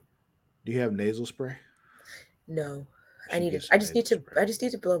throat. Do you have nasal spray? No. I just need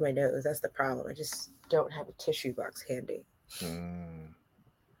to blow my nose. That's the problem. I just don't have a tissue box handy.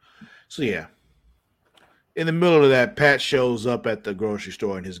 So yeah. In the middle of that, Pat shows up at the grocery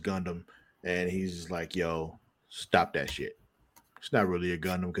store in his Gundam, and he's like, yo, stop that shit. It's not really a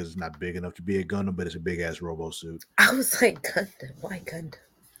Gundam because it's not big enough to be a Gundam, but it's a big ass robo suit. I was like, Gundam? Why Gundam?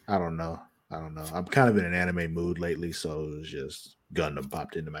 I don't know. I'm kind of in an anime mood lately, so it was just Gundam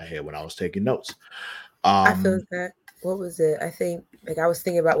popped into my head when I was taking notes. I feel that. What was it? I think like I was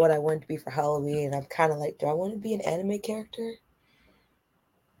thinking about what I wanted to be for Halloween, and I'm kind of like, do I want to be an anime character?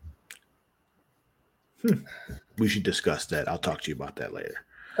 We should discuss that. I'll talk to you about that later.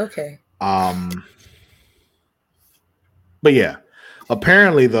 Okay. But yeah,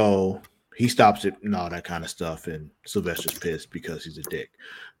 apparently though, he stops it and all that kind of stuff, and Sylvester's pissed because he's a dick.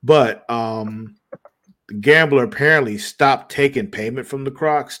 But the gambler apparently stopped taking payment from the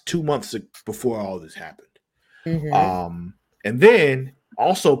Crocs 2 months before all this happened. Mm-hmm. And then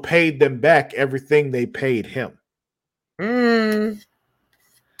also paid them back everything they paid him.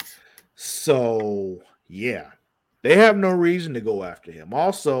 So yeah, they have no reason to go after him.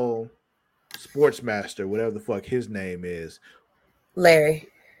 Also, Sportsmaster, whatever the fuck his name is, Larry.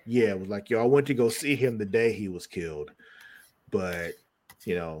 Yeah, it was like, yo, I went to go see him the day he was killed, but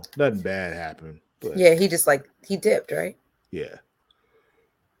you know, nothing bad happened. But yeah, he just like he dipped, right? Yeah.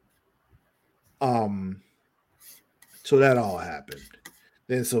 So that all happened.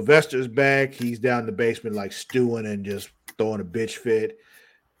 Then Sylvester's back. He's down in the basement, like stewing and just throwing a bitch fit.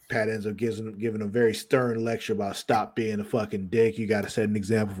 Pat ends up giving a very stern lecture about stop being a fucking dick. You got to set an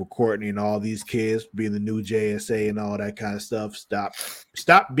example for Courtney and all these kids, being the new JSA and all that kind of stuff.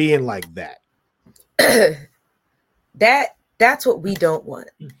 Stop being like that. That's what we don't want.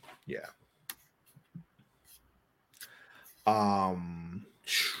 Yeah.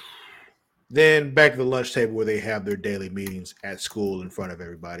 Then back to the lunch table where they have their daily meetings at school in front of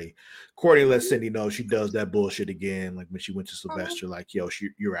everybody. Courtney lets Cindy know she does that bullshit again. Like when she went to Sylvester, like, yo,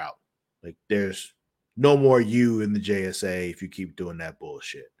 you're out. Like there's no more you in the JSA if you keep doing that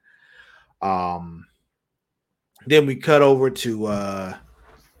bullshit. Then we cut over to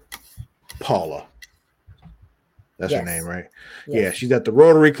Paula. That's her name, right? Yes. Yeah, she's at the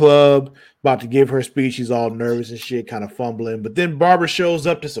Rotary Club, about to give her speech. She's all nervous and shit, kind of fumbling. But then Barbara shows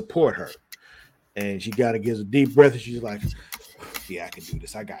up to support her. And she kind of gives a deep breath, and she's like, yeah, I can do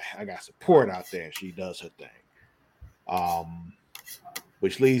this. I got support out there. And she does her thing.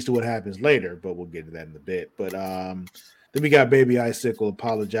 Which leads to what happens later, but we'll get to that in a bit. But then we got Baby Icicle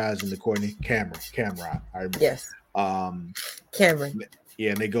apologizing to Courtney. Cameron, I remember. Yes. Cameron. Yeah,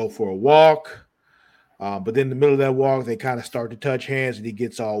 and they go for a walk. But then in the middle of that walk, they kind of start to touch hands, and he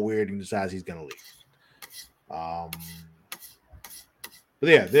gets all weird and decides he's going to leave. But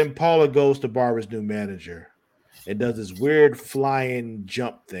yeah, then Paula goes to Barbara's new manager and does this weird flying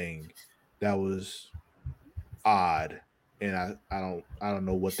jump thing that was odd. And I don't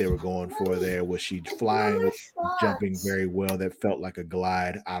know what they were going for there. Was she flying, jumping very well? That felt like a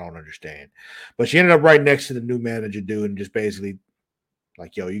glide. I don't understand. But she ended up right next to the new manager dude and just basically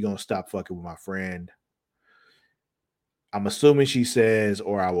like, yo, you gonna stop fucking with my friend? I'm assuming she says,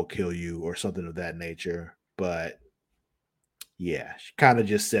 or I will kill you, or something of that nature. But yeah, she kind of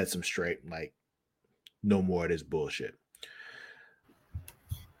just sets him straight, like, no more of this bullshit.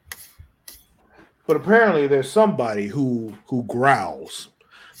 But apparently there's somebody who growls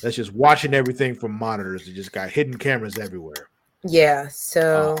that's just watching everything from monitors. They just got hidden cameras everywhere. Yeah,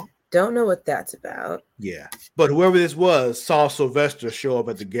 so Don't know what that's about. Yeah, but whoever this was saw Sylvester show up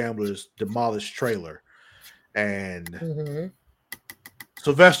at the Gambler's demolished trailer, and Mm-hmm.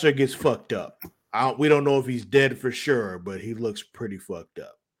 Sylvester gets fucked up. We don't know if he's dead for sure, but he looks pretty fucked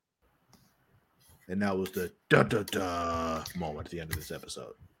up. And that was the da da da moment at the end of this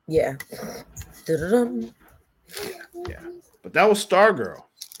episode. Yeah. Dun-dun-dun. Yeah. But that was Stargirl.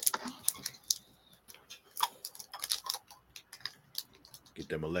 Get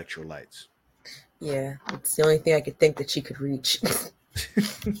them electrolytes. Yeah, it's the only thing I could think that she could reach.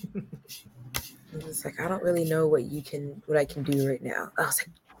 It's like, I don't really know what I can do right now. I was like,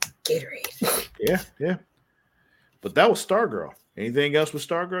 Gatorade. Yeah. But that was Stargirl. Anything else with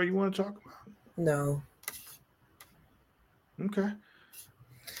Stargirl you want to talk about? No. Okay.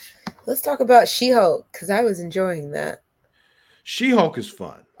 Let's talk about She-Hulk, because I was enjoying that. She-Hulk is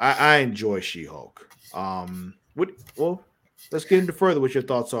fun. I enjoy She-Hulk. Let's get into further what your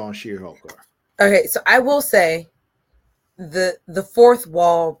thoughts on She-Hulk are. Okay, so I will say the fourth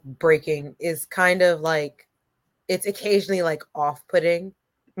wall breaking is kind of like, it's occasionally like off-putting.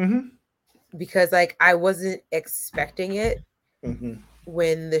 Mm-hmm. Because like I wasn't expecting it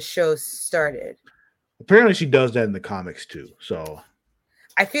when the show started. Apparently she does that in the comics too. So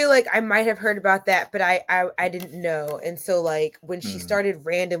I feel like I might have heard about that, but I didn't know. And so like when she started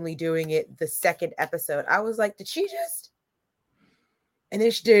randomly doing it the second episode, I was like, did she just? And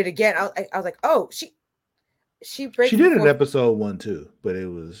then she did it again. I was like, oh, she breaks. She did it in episode 1 too, but it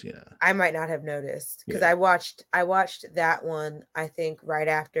was, I might not have noticed because I watched that one, I think, right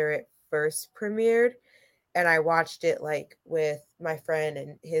after it first premiered, and I watched it like with my friend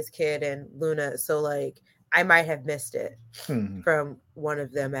and his kid and Luna, so like I might have missed it from one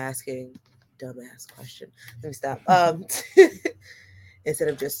of them asking dumbass question. Let me stop. Instead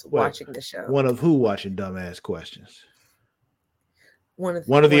of just watching the show. One of who watching dumbass questions? One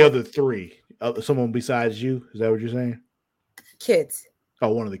of the other three. Someone besides you? Is that what you're saying? Kids.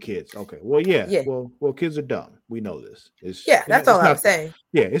 Oh, one of the kids. Okay. Well, yeah. Well, kids are dumb. We know this. That's all I'm saying.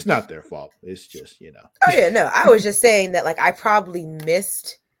 Yeah, it's not their fault. It's just, Oh yeah, no. I was just saying that like I probably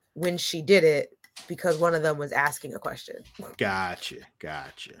missed when she did it because one of them was asking a question. Gotcha.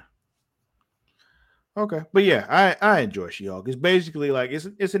 Okay. But yeah, I enjoy She-Hulk. It's basically like it's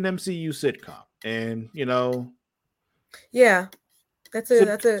an MCU sitcom. And yeah. That's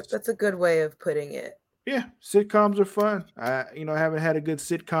a good way of putting it. Yeah, sitcoms are fun. I haven't had a good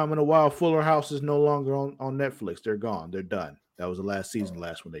sitcom in a while. Fuller House is no longer on Netflix. They're gone. They're done. That was the last season,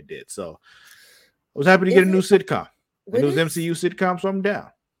 last one they did. So I was happy to get a new sitcom. And it was MCU sitcom, so I'm down.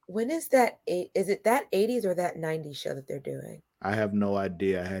 When is that? Is it that 80s or that 90s show that they're doing? I have no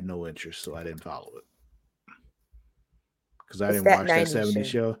idea. I had no interest, so I didn't follow it. Because I didn't watch that 70s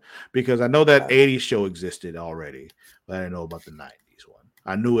show. Because I know that 80s show existed already, but I didn't know about the 90s one.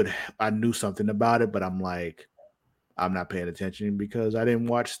 I knew something about it, but I'm like, I'm not paying attention because I didn't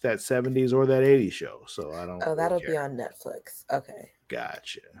watch that 70s or that 80s show. So I don't. Oh, that'll be on Netflix. Okay.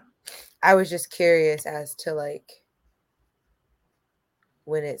 Gotcha. I was just curious as to like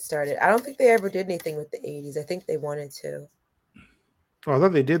when it started. I don't think they ever did anything with the 80s. I think they wanted to. Oh, I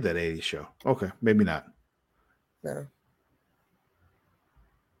thought they did that 80s show. Okay, maybe not. No.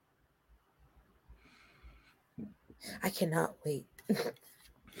 I cannot wait.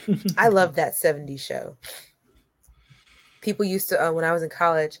 I love that 70s show. People used to, when I was in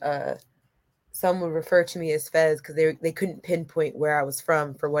college, some would refer to me as Fez because they couldn't pinpoint where I was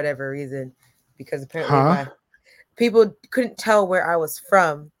from for whatever reason, because apparently people couldn't tell where I was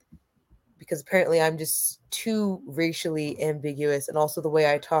from because apparently I'm just too racially ambiguous, and also the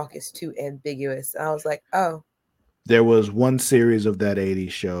way I talk is too ambiguous. And I was like, oh. There was one series of that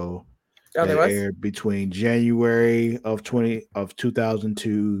 80s show that aired between January of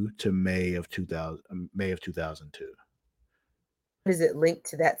 2002 to May of 2002. Is it linked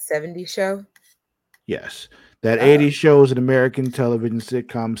to that 70s show? Yes. That 80s show is an American television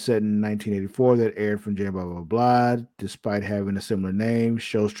sitcom set in 1984 that aired from January, blah, blah, blah. Despite having a similar name,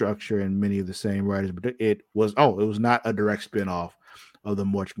 show structure, and many of the same writers, but it was not a direct spinoff of the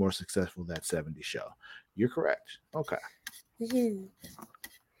much more successful That 70s Show. You're correct. Okay.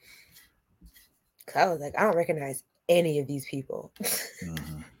 I was like, I don't recognize any of these people.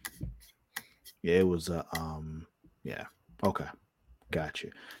 Yeah, it was yeah. Okay. Gotcha.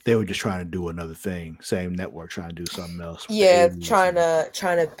 They were just trying to do another thing. Same network trying to do something else. Yeah, trying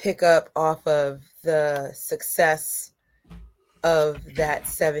to pick up off of the success of That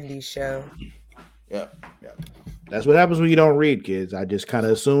 70s Show. Yeah. That's what happens when you don't read, kids. I just kind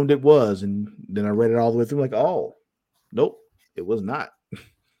of assumed it was, and then I read it all the way through, like, oh, nope, it was not.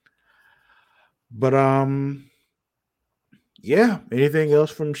 But Yeah. Anything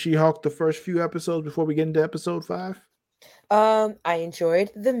else from She-Hulk the first few episodes before we get into episode 5? I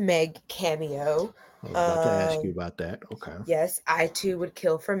enjoyed the Meg cameo. I was about to ask you about that. Okay. Yes, I too would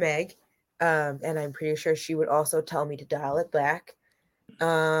kill for Meg. And I'm pretty sure she would also tell me to dial it back.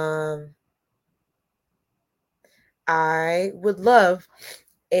 I would love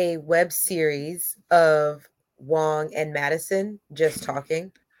a web series of Wong and Madison just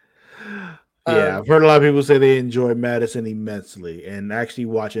talking. Yeah, I've heard a lot of people say they enjoy Madison immensely, and actually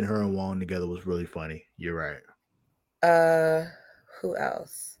watching her and Wong together was really funny. You're right. Who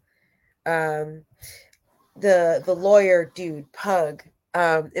else? The lawyer dude, Pug.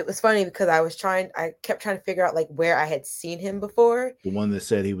 It was funny because I kept trying to figure out like where I had seen him before. The one that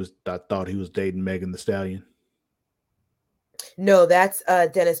said I thought he was dating Megan Thee Stallion. No, that's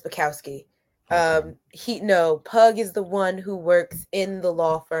Dennis Bukowski. Pug is the one who works in the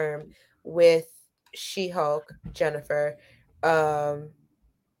law firm with She-Hulk, Jennifer. What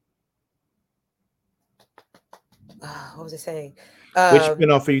was I saying? Which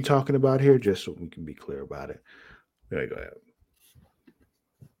spinoff are you talking about here? Just so we can be clear about it. There you go.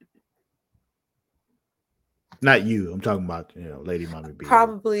 Not you. I'm talking about Lady Mommy B.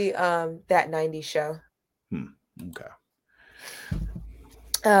 Probably that 90s show. Okay.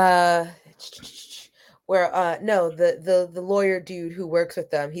 Where the lawyer dude who works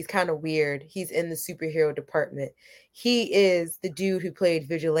with them, he's kind of weird. He's in the superhero department. He is the dude who played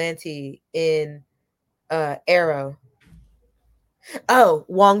Vigilante in Arrow. Oh,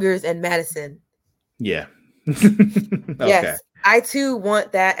 Wongers and Madison. Yeah. Okay. Yes, I too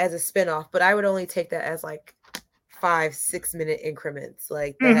want that as a spinoff, but I would only take that as like 5-6 minute increments.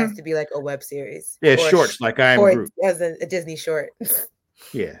 Like that has to be like a web series. Yeah, shorts like I Am Groot. As a Disney short.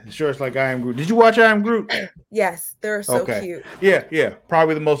 Yeah, shorts like I Am Groot. Did you watch I Am Groot? Yes, they're so cute. Yeah.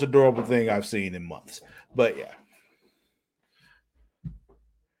 Probably the most adorable thing I've seen in months. But yeah.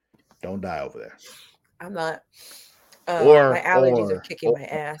 Don't die over there. I'm not. My allergies are kicking my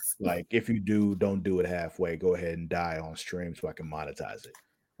ass. Like if you do, don't do it halfway. Go ahead and die on stream so I can monetize it.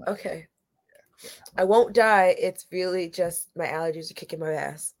 Okay. I won't die. It's really just my allergies are kicking my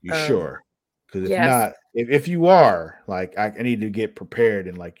ass. You sure? Because if not, if you are, like I need to get prepared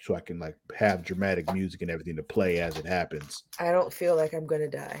and like so I can like have dramatic music and everything to play as it happens. I don't feel like I'm gonna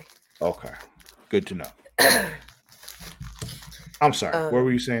die. Okay, good to know. I'm sorry. What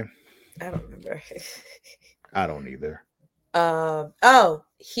were you saying? I don't remember. I don't either. Oh,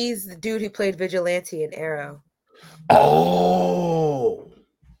 he's the dude who played Vigilante in Arrow. Oh.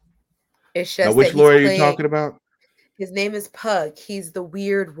 It's just now, which lawyer are you talking about? His name is Pug. He's the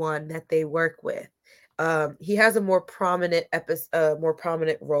weird one that they work with. He has a more prominent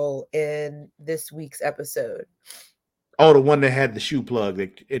role in this week's episode. Oh, the one that had the shoe plug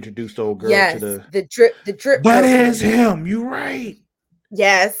that introduced the old girl to the drip. That is him. You're right.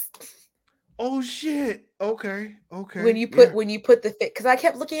 Yes. Oh shit. Okay. When you put the fit, because I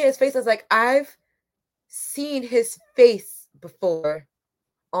kept looking at his face, I was like, I've seen his face before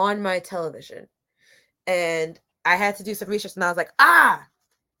on my television, and I had to do some research, and I was like,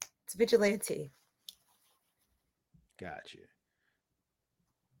 it's Vigilante. Gotcha.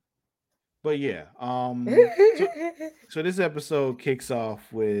 But yeah, so this episode kicks off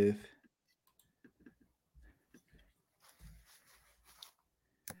with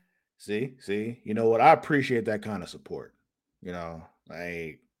see, you know what? I appreciate that kind of support.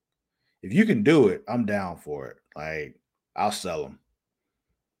 Like if you can do it, I'm down for it. Like I'll sell them.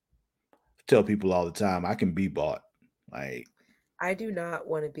 I tell people all the time, I can be bought. Like I do not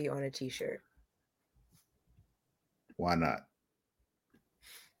want to be on a t-shirt. Why not?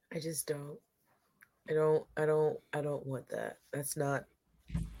 I just don't. I don't want that. That's not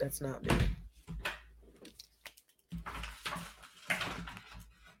me.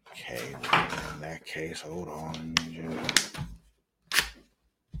 Okay, in that case, hold on.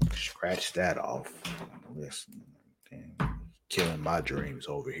 Just scratch that off. Listen, killing my dreams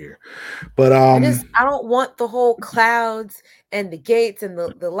over here. But I don't want the whole clouds and the gates and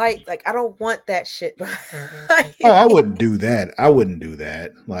the light. Like I don't want that shit. I wouldn't do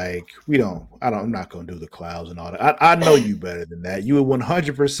that. Like I'm not gonna do the clouds and all that. I know you better than that. You would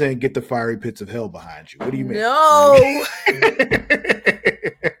 100% get the fiery pits of hell behind you. What do you mean? No.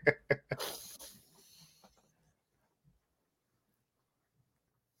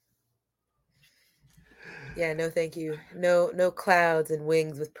 Yeah, no thank you. No clouds and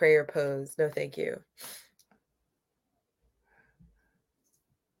wings with prayer pose. No thank you.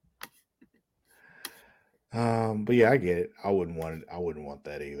 But yeah, I get it. I wouldn't want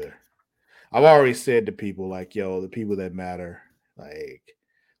that either. I've already said to people like, yo, the people that matter, like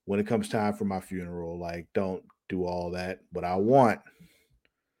when it comes time for my funeral, like don't do all that. But I want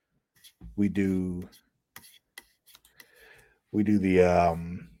we do the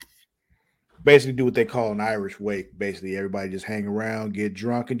basically do what they call an Irish wake. Basically, everybody just hang around, get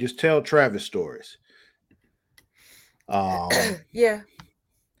drunk, and just tell Travis stories. Yeah.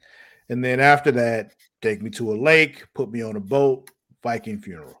 And then after that, take me to a lake, put me on a boat, Viking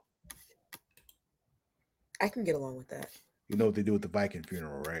funeral. I can get along with that. You know what they do with the Viking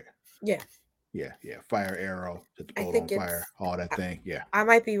funeral, right? Yeah. Yeah. Fire arrow, set the I boat on think fire, all that thing. Yeah. I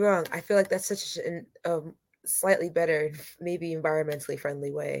might be wrong. I feel like that's such an slightly better, maybe environmentally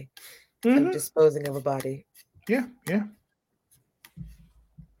friendly way of disposing of a body. Yeah.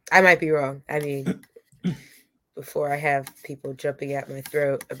 I might be wrong. I mean, before I have people jumping at my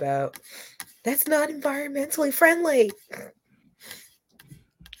throat about that's not environmentally friendly.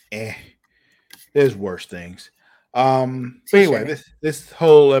 There's worse things. But anyway, this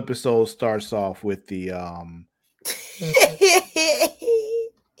whole episode starts off with the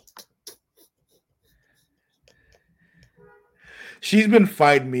she's been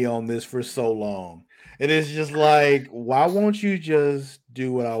fighting me on this for so long. And it's just like, why won't you just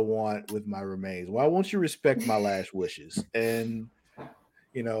do what I want with my remains? Why won't you respect my last wishes? And I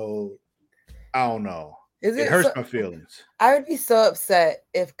don't know. It hurts my feelings. I would be so upset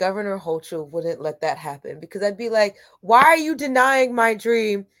if Governor Hochul wouldn't let that happen, because I'd be like, why are you denying my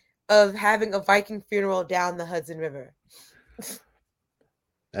dream of having a Viking funeral down the Hudson River?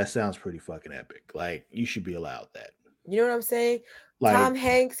 That sounds pretty fucking epic. Like, you should be allowed that. You know what I'm saying? Like, Tom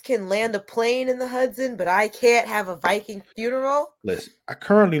Hanks can land a plane in the Hudson, but I can't have a Viking funeral. Listen, I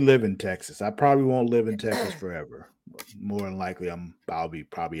currently live in Texas. I probably won't live in Texas forever. More than likely, I'll be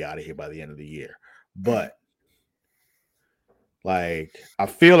probably out of here by the end of the year. But like, I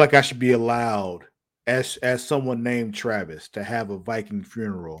feel like I should be allowed, as someone named Travis, to have a Viking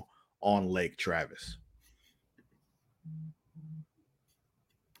funeral on Lake Travis.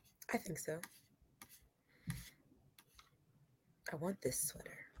 I think so. I want this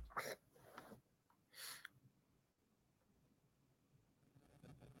sweater.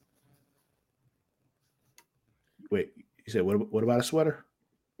 Wait, you said what about a sweater?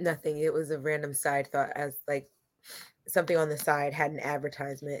 Nothing. It was a random side thought, as like something on the side had an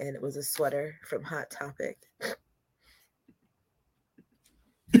advertisement and it was a sweater from Hot Topic.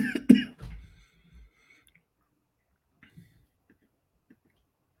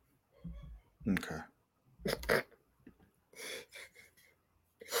 Okay.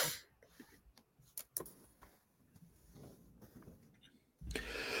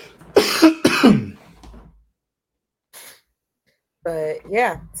 But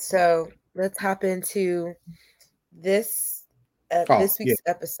yeah, so let's hop into this week's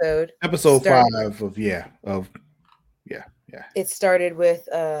episode. Episode 5 of It started with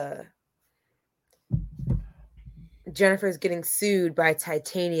Jennifer's getting sued by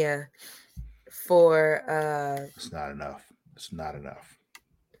Titania for It's not enough.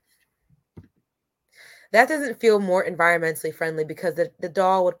 That doesn't feel more environmentally friendly, because the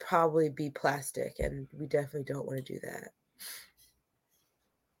doll would probably be plastic, and we definitely don't want to do that.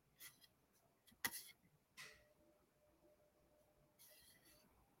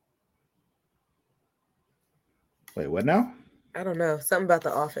 Wait, what now? I don't know. Something about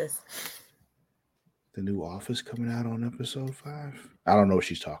The Office. The new Office coming out on episode 5? I don't know what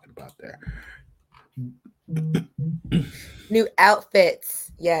she's talking about there. New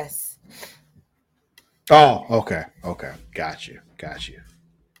outfits. Yes. Oh, okay. Got you.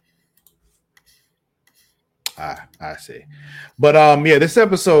 I see. But this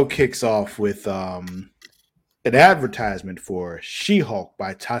episode kicks off with an advertisement for She-Hulk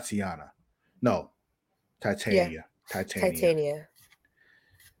by Titania. Yeah. Titania.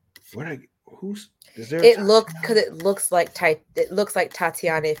 It looks like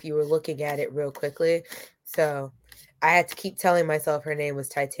Tatiana if you were looking at it real quickly. So I had to keep telling myself her name was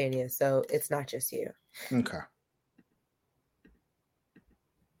Titania, so it's not just you. Okay.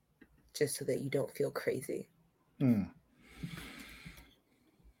 Just so that you don't feel crazy.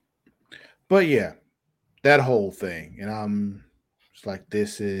 But yeah, that whole thing, and I'm just like,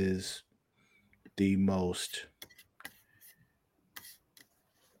 this is the most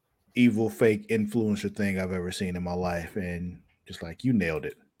evil fake influencer thing I've ever seen in my life, and just like, you nailed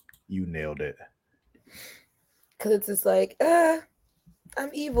it. Because it's just like, I'm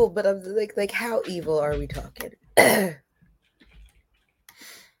evil, but I'm like how evil are we talking? I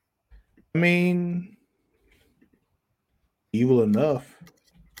mean, evil enough.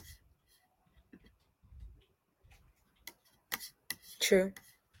 True.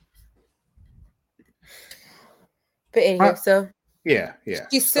 But anyway, so Yeah.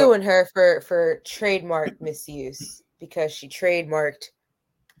 She's So suing her for trademark misuse because she trademarked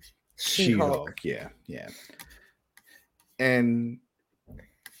She-Hulk. She-Hulk. Yeah. And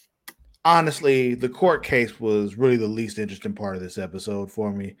honestly, the court case was really the least interesting part of this episode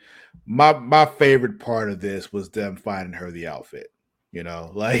for me. My favorite part of this was them finding her the outfit.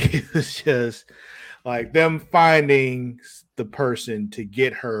 Like it was just like them finding the person to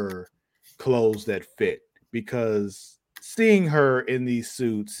get her clothes that fit, because seeing her in these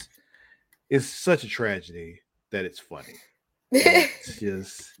suits is such a tragedy that it's funny. It's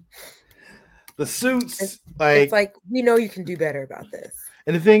just the suits, It's like. like, we know you can do better about this.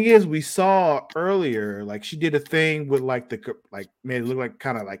 And the thing is, we saw earlier, like she did a thing with like made it look like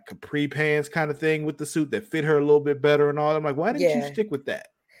kind of like capri pants kind of thing with the suit that fit her a little bit better and all. I'm like, why didn't you stick with that?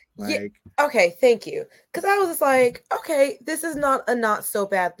 Yeah. Like, Okay, thank you. Because I was just like, okay, this is not so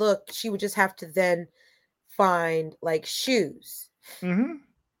bad look. She would just have to then find like shoes. mm-hmm.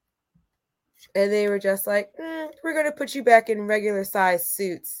 And they were just like, we're going to put you back in regular size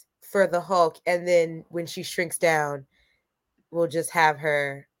suits for the Hulk. And then when she shrinks down, we'll just have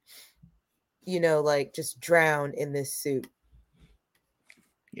her, like just drown in this suit.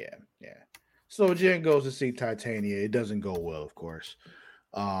 Yeah. So Jen goes to see Titania. It doesn't go well, of course.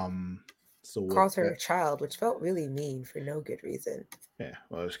 So calls her a child, which felt really mean for no good reason. Yeah,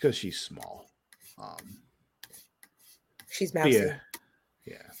 well, it's because she's small. She's mousy.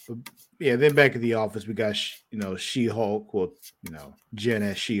 Yeah. Then back at the office, we got She-Hulk. Well, Jen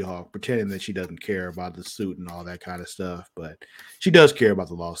as She-Hulk, pretending that she doesn't care about the suit and all that kind of stuff, but she does care about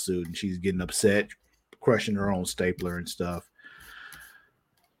the lawsuit, and she's getting upset, crushing her own stapler and stuff.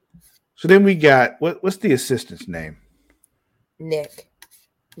 So then we got what's the assistant's name?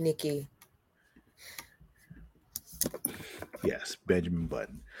 Nikki. Yes, Benjamin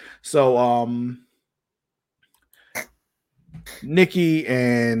Button. So Nikki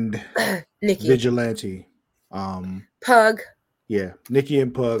and Vigilante. Pug. Yeah, Nikki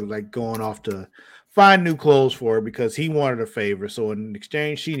and Pug like going off to find new clothes for her because he wanted a favor. So in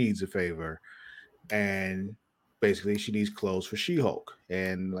exchange, she needs a favor, and basically she needs clothes for She-Hulk.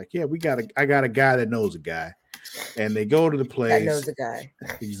 And like, yeah, I got a guy that knows a guy, and they go to the place that knows a guy.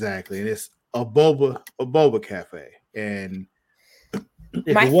 Exactly, and it's a boba cafe. And if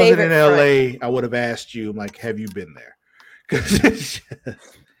it wasn't in LA, I would have asked you, I'm like, have you been there? Because if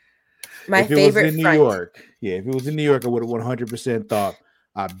it was in New York, if it was in New York, I would have 100% thought,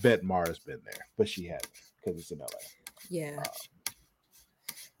 I bet Mara's been there, but she hasn't because it's in LA. Yeah.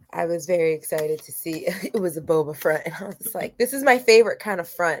 I was very excited to see it was a boba front, and I was just like, this is my favorite kind of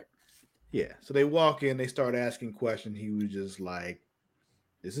front. Yeah. So they walk in, they start asking questions. He was just like,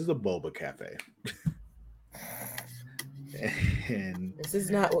 this is a boba cafe. And this is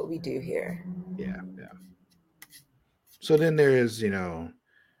not what we do here. Yeah. So then there is,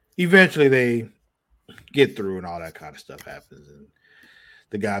 eventually they get through and all that kind of stuff happens. And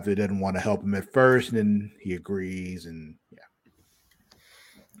the guy that doesn't want to help him at first, and then he agrees, and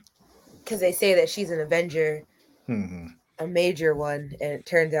because they say that she's an Avenger, a major one, and it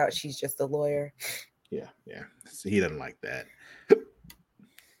turns out she's just a lawyer. Yeah. So he doesn't like that.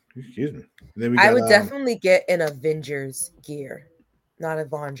 Excuse me. Then I would definitely get an Avengers gear, not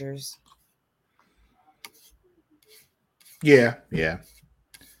Avengers. Yeah.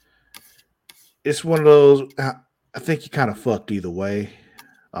 It's one of those. I think you kind of fucked either way.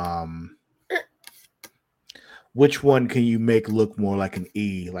 Which one can you make look more like an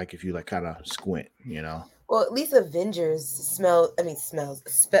E? Like if you like kind of squint, Well, at least Avengers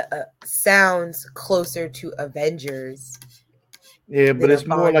sounds closer to Avengers. Yeah, but it's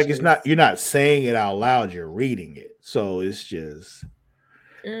more like you're not saying it out loud, you're reading it. So it's just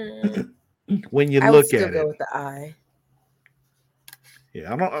when you look at it. I would still go with the I.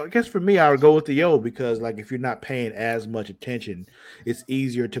 Yeah, I guess for me, I would go with the O because, like, if you're not paying as much attention, it's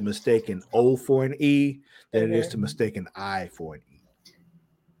easier to mistake an O for an E than it is to mistake an I for an E.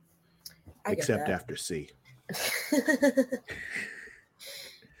 Except after C.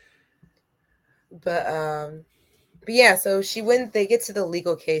 But yeah, so they get to the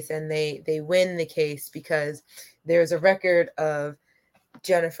legal case and they win the case because there's a record of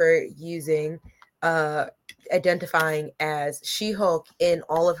Jennifer using identifying as She-Hulk in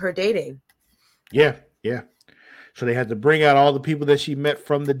all of her dating. Yeah. So they had to bring out all the people that she met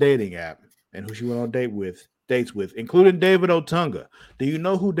from the dating app and who she went on dates with, including David Otunga. Do you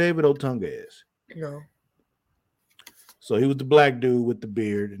know who David Otunga is? No. So he was the black dude with the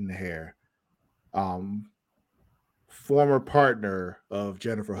beard and the hair. Former partner of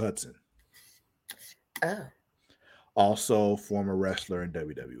Jennifer Hudson. Oh. Also former wrestler in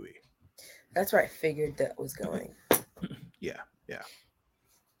WWE. That's where I figured that was going. Yeah.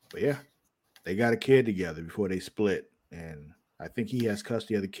 But yeah, they got a kid together before they split, and I think he has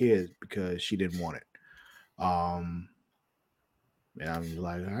custody of the kids because she didn't want it. And I'm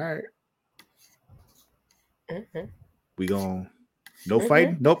like, all right, Mm-hmm. we gon' no Mm-hmm.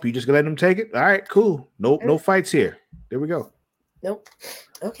 fighting. Nope, you just gonna let them take it. All right, cool. Nope, no fights here. There we go. Nope.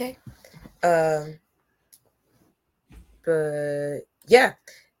 Okay. But yeah,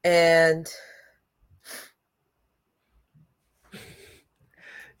 and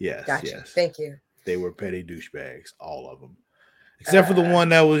Yes, gotcha. yes. Thank you. They were petty douchebags, all of them, except for the one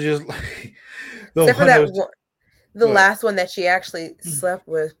that was just like except for that one, the What? last one that she actually slept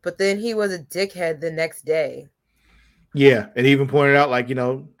with. But then he was a dickhead the next day. Yeah, and he even pointed out, like,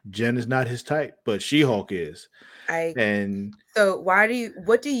 Jen is not his type, but She-Hulk is. And so what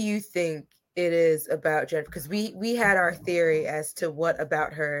do you think it is about Jen? Because we had our theory as to what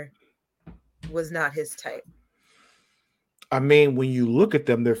about her was not his type. I mean, when you look at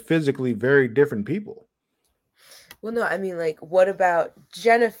them, they're physically very different people. Well, no, I mean, like, what about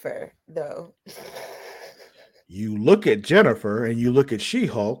Jennifer, though? You look at Jennifer and you look at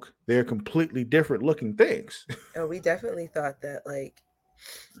She-Hulk, they're completely different looking things. Oh, we definitely thought that, like,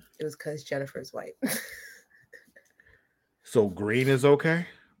 it was because Jennifer's white. So green is okay,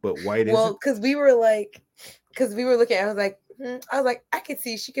 but white isn't? Well, because we were looking at it, I was like, I could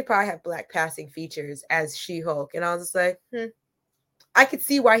see she could probably have black passing features as She-Hulk. And I was just like, I could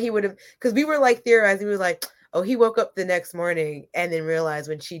see why he would have, because we were like theorizing, we were like, oh, he woke up the next morning and then realized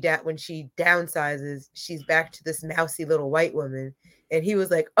when she downsizes, she's back to this mousy little white woman. And he was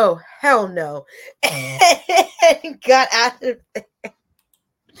like, oh, hell no. And got out of there.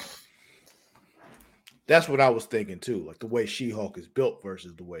 That's what I was thinking too, like the way She-Hulk is built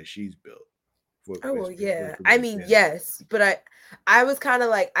versus the way she's built. Oh, well, yeah. I mean, yes, but I was kind of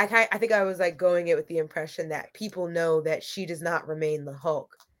like, I think I was like going it with the impression that people know that she does not remain the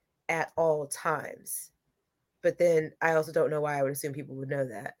Hulk at all times. But then I also don't know why I would assume people would know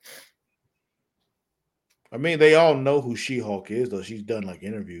that. I mean, they all know who She-Hulk is, though. She's done like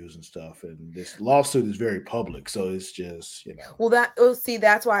interviews and stuff, and this lawsuit is very public, so it's just, Well,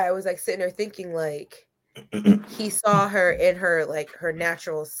 that's why I was like sitting there thinking like he saw her in her like her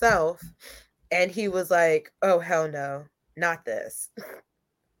natural self, and he was like, "Oh hell no, not this."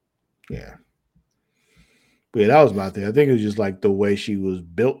 Yeah. But yeah, that was my thing. I think it was just like the way she was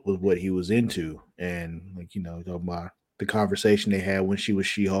built was what he was into. And like, talking about the conversation they had when she was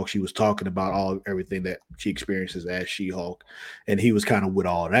She-Hulk, she was talking about everything that she experiences as She-Hulk. And he was kind of with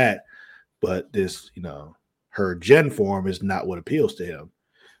all that. But this, her Jen form is not what appeals to him.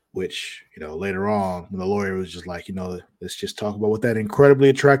 Which, later on, when the lawyer was just like, let's just talk about what that incredibly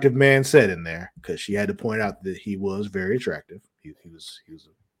attractive man said in there. Because she had to point out that he was very attractive. He was a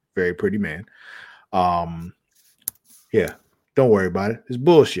very pretty man. Yeah, don't worry about it. It's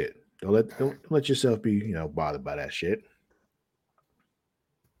bullshit. Don't let yourself be, bothered by that shit.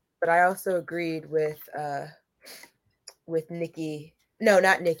 But I also agreed with Nikki. No,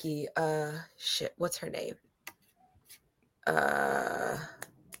 not Nikki. Shit, what's her name? The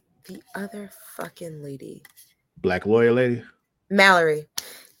other fucking lady. Black lawyer lady? Mallory.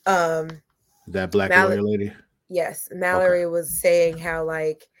 That black lawyer lady? Yes, Mallory was saying how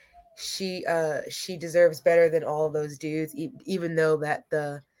like she deserves better than all of those dudes, even though that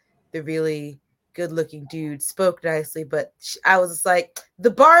the really good looking dude spoke nicely. But I was just like,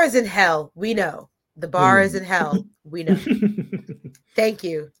 the bar is in hell. We know the bar is in hell. We know. Thank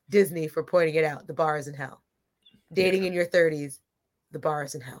you, Disney, for pointing it out. The bar is in hell. Dating in your 30s, the bar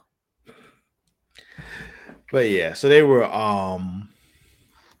is in hell. But yeah, so they were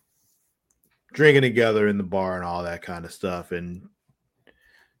drinking together in the bar and all that kind of stuff, and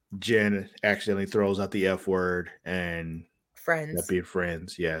Jen accidentally throws out the F word and friends. Not being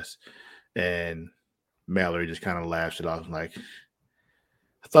friends, yes. And Mallory just kind of laughs it off, like,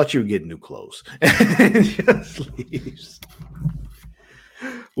 I thought you were getting new clothes. And just leaves.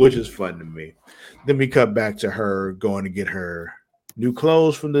 Which is fun to me. Then we cut back to her going to get her new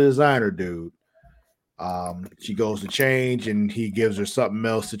clothes from the designer dude. She goes to change and he gives her something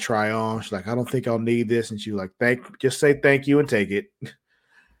else to try on. She's like, I don't think I'll need this. And she's like, just say thank you and take it.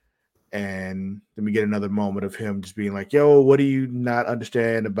 And then we get another moment of him just being like, yo, what do you not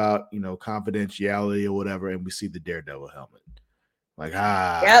understand about, confidentiality or whatever? And we see the Daredevil helmet. Like,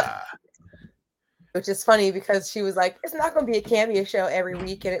 Yep. Which is funny because she was like, it's not going to be a cameo show every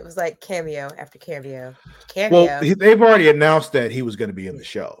week. And it was like cameo after cameo. Well, they've already announced that he was going to be in the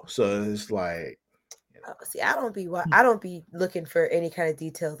show. So it's like, see, I don't be looking for any kind of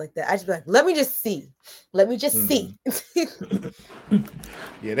details like that. I just be like, let me just see. See.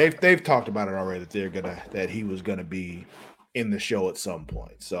 Yeah, they've talked about it already that he was gonna be in the show at some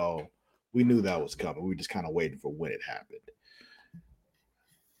point. So we knew that was coming. We were just kind of waiting for when it happened.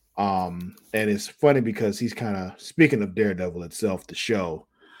 And it's funny because he's kind of speaking of Daredevil itself, the show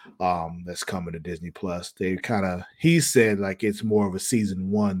that's coming to Disney Plus. He said like it's more of a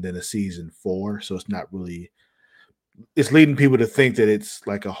season 1 than a season 4, so it's not really. It's leading people to think that it's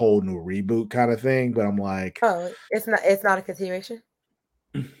like a whole new reboot kind of thing, but I'm like, oh, it's not a continuation.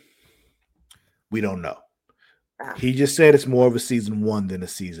 We don't know. Ah. He just said it's more of a season 1 than a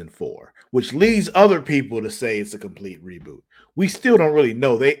season 4, which leads other people to say it's a complete reboot. We still don't really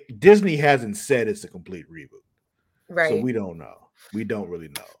know. Disney hasn't said it's a complete reboot, right? So we don't know. We don't really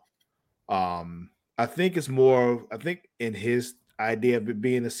know. I think it's more. I think in his idea of it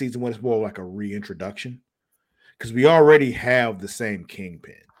being a season 1, it's more like a reintroduction because we already have the same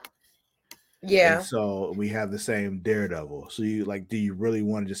Kingpin. Yeah. And so we have the same Daredevil. So do you really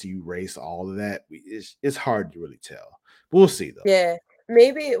want to just erase all of that? It's hard to really tell. But we'll see though. Yeah.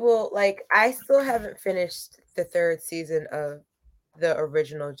 Maybe it will. Like, I still haven't finished the 3rd season of the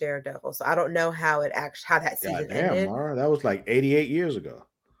original Daredevil, so I don't know how that season ended. Mara, that was like 88 years ago.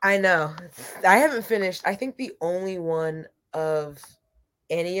 I know. I haven't finished. I think the only one of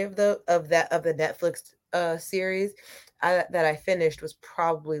any of the Netflix series that I finished was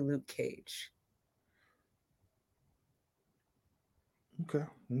probably Luke Cage. Okay.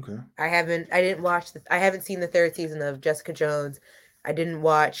 I haven't seen the 3rd season of Jessica Jones. I didn't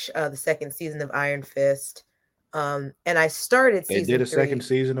watch the 2nd season of Iron Fist. And I started season 3. They did a 2nd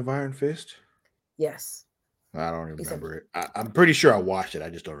season of Iron Fist? Yes. I don't even remember it. I'm pretty sure I watched it. I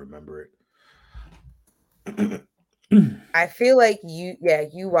just don't remember it. I feel like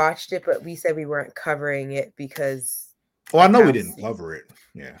you watched it, but we said we weren't covering it because. I know we didn't cover it.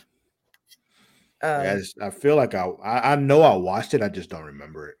 Yeah. I feel like I know I watched it. I just don't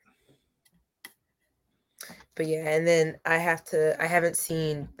remember it. But yeah, and then I haven't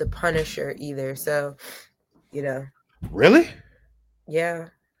seen The Punisher either. So, Really? Yeah.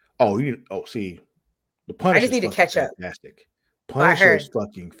 See, The Punisher. I just need to catch up. Fantastic. Punisher is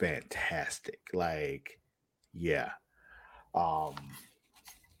fucking fantastic. Like, yeah.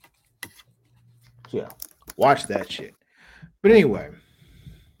 Yeah. Watch that shit. But anyway,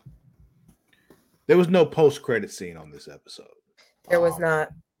 there was no post-credit scene on this episode. There was not.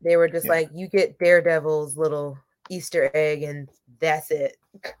 They were just like, you get Daredevil's little Easter egg, and that's it.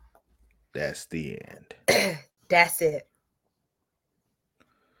 That's the end. That's it.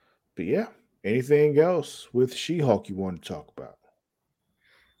 But yeah, anything else with She-Hulk you want to talk about?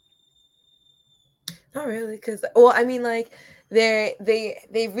 Not really, because I mean, like they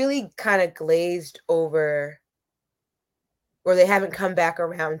really kind of glazed over, or they haven't come back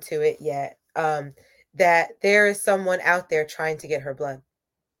around to it yet. That there is someone out there trying to get her blood.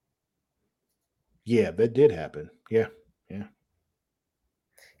 Yeah, that did happen. Yeah.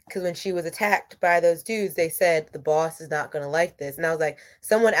 Because when she was attacked by those dudes, they said the boss is not going to like this. And I was like,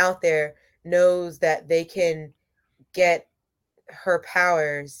 someone out there knows that they can get her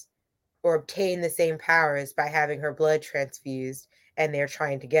powers or obtain the same powers by having her blood transfused, and they're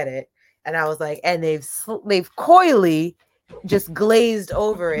trying to get it. And I was like, and they've coyly just glazed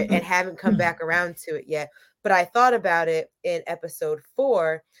over it and haven't come back around to it yet. But I thought about it in episode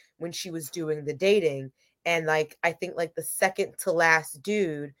 4 when she was doing the dating, and like I think like the second to last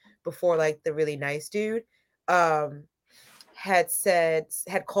dude before like the really nice dude had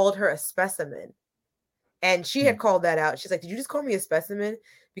called her a specimen, and she had called that out. She's like, did you just call me a specimen?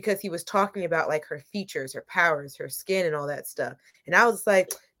 Because he was talking about like her features, her powers, her skin, and all that stuff. And I was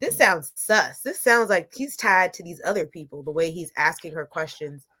like, this sounds sus. This sounds like he's tied to these other people, the way he's asking her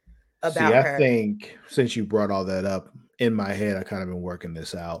questions about her. I think since you brought all that up, in my head, I kind of been working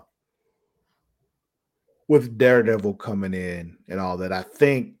this out. With Daredevil coming in and all that, I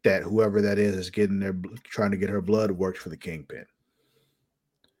think that whoever that is trying to get her blood worked for the Kingpin.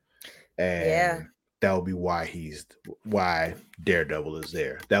 And that would be why Daredevil is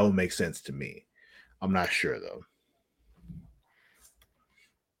there. That would make sense to me. I'm not sure though.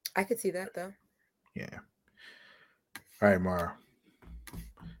 I could see that though. Yeah. All right, Mara.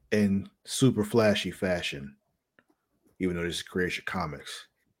 In super flashy fashion, even though this is Creation Comics,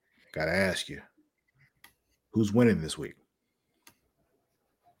 gotta ask you, who's winning this week?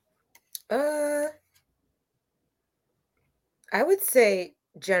 I would say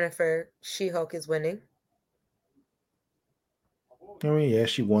Jennifer She-Hulk is winning. I mean, yeah,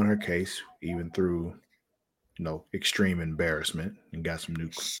 she won her case even through, extreme embarrassment and got some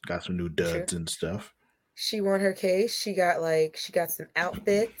new duds and stuff. She won her case. She got some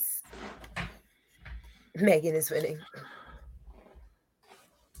outfits. Megan is winning.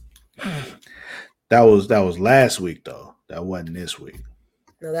 That was last week though. That wasn't this week.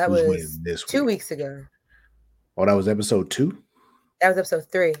 No, that Who's was winning this 2 week? weeks ago. Oh, that was episode 2? That was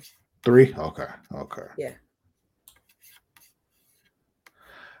episode 3. 3? Okay. Yeah.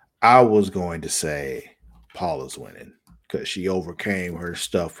 I was going to say Paula's winning because she overcame her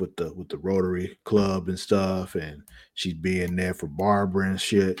stuff with the Rotary Club and stuff, and she's being there for Barbara and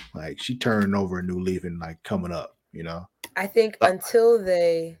shit. Like she turned over a new leaf and like coming up, you know. I think until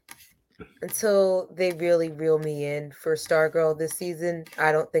they really reel me in for Stargirl this season,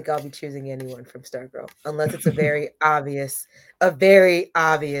 I don't think I'll be choosing anyone from Stargirl unless it's a very obvious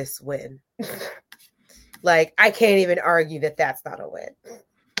win. Like I can't even argue that that's not a win.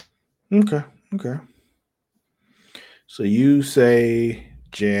 Okay. So you say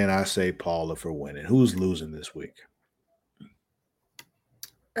Jen, I say Paula for winning. Who's losing this week?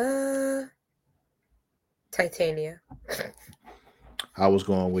 Titania. I was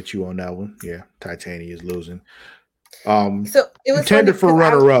going with you on that one. Yeah, Titania is losing. So it was contender for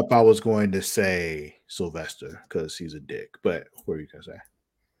runner-up. I was going to say Sylvester because he's a dick. But what were you gonna say?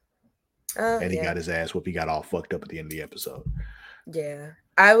 And he got his ass whooped. He got all fucked up at the end of the episode. Yeah,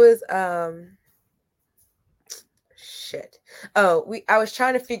 I was. Shit. Oh, I was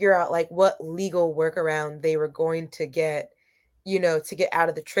trying to figure out like what legal workaround they were going to get, to get out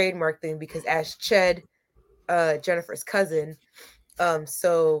of the trademark thing because as Ched, Jennifer's cousin,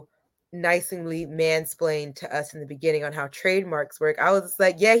 so nicely mansplained to us in the beginning on how trademarks work. I was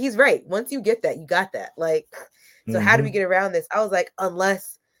like, yeah, he's right. Once you get that, you got that. Like, so how do we get around this? I was like,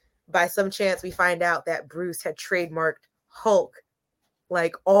 unless by some chance we find out that Bruce had trademarked Hulk,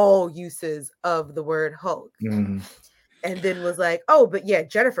 like all uses of the word Hulk. And then was like, oh, but yeah,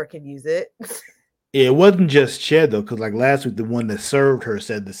 Jennifer can use it. It wasn't just Ched though, because like last week, the one that served her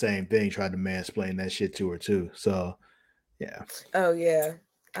said the same thing, tried to mansplain that shit to her too. So, yeah. Oh yeah,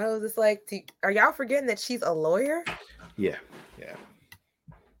 I was just like, are y'all forgetting that she's a lawyer? Yeah.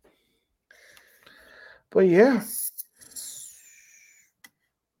 But yeah,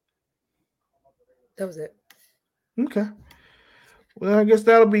 that was it. Okay. Well, I guess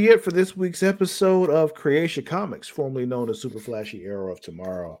that'll be it for this week's episode of Creation Comics, formerly known as Super Flashy Arrow of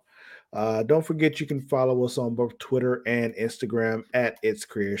Tomorrow. Don't forget you can follow us on both Twitter and Instagram at It's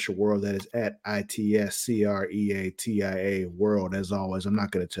Creation World. That is at ITSCREATIA World. As always, I'm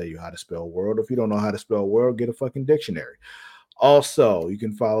not going to tell you how to spell world. If you don't know how to spell world, get a fucking dictionary. Also, you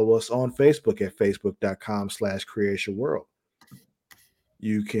can follow us on Facebook at facebook.com/Creation World.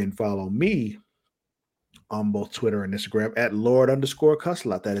 You can follow me on both Twitter and Instagram at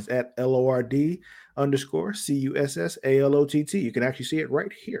Lord_Cussalott. That is at LORD_CUSSALOTT. You can actually see it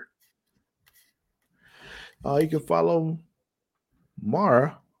right here. You can follow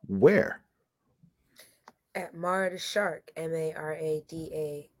Mara where? At Mara the Shark,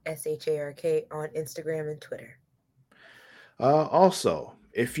 MARADASHARK on Instagram and Twitter. Also,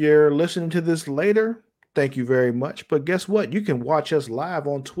 if you're listening to this later, thank you very much. But guess what? You can watch us live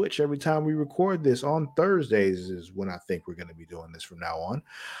on Twitch every time we record this. On Thursdays is when I think we're going to be doing this from now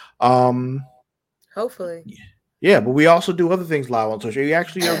on. Hopefully. Yeah, but we also do other things live on Twitch. We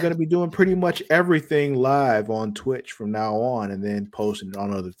actually are going to be doing pretty much everything live on Twitch from now on and then posting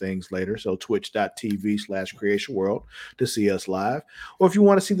on other things later. So twitch.tv/Creation World to see us live. Or if you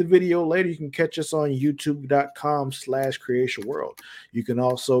want to see the video later, you can catch us on youtube.com/Creation World. You can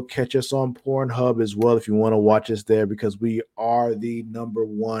also catch us on Pornhub as well if you want to watch us there because we are the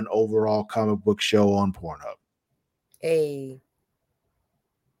 #1 overall comic book show on Pornhub. Hey.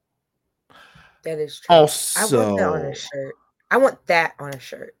 That is true. Also, I want that on a shirt. I want that on a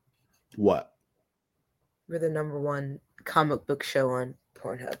shirt. What? We're the #1 comic book show on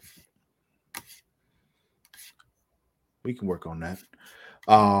Pornhub. We can work on that.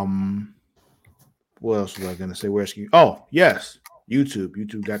 What else was I going to say? Where's you? Oh, yes.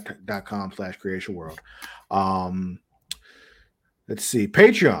 youtube.com/Creation World. Let's see.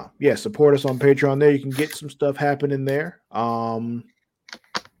 Patreon. Yeah, support us on Patreon there. You can get some stuff happening there.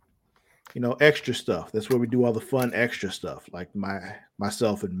 Extra stuff. That's where we do all the fun extra stuff. Like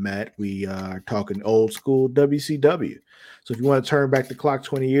myself and Matt, we are talking old school WCW. So if you want to turn back the clock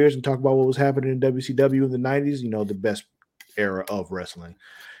 20 years and talk about what was happening in WCW in the 90s, the best era of wrestling,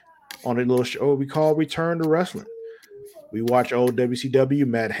 on a little show we call Return to Wrestling. We watch old WCW.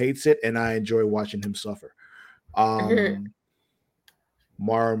 Matt hates it, and I enjoy watching him suffer.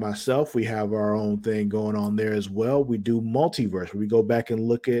 Mara and myself, we have our own thing going on there as well. We do Multiverse, where we go back and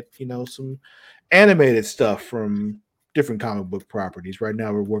look at, some animated stuff from different comic book properties. Right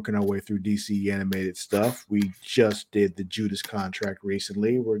now, we're working our way through DC animated stuff. We just did the Judas Contract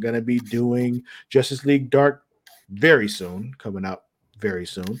recently. We're going to be doing Justice League Dark very soon, coming out very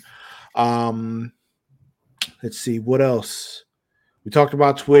soon. Let's see what else. We talked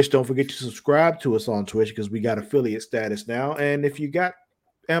about Twitch. Don't forget to subscribe to us on Twitch because we got affiliate status now. And if you got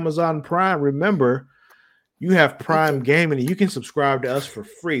Amazon Prime, remember you have Prime Gaming and you can subscribe to us for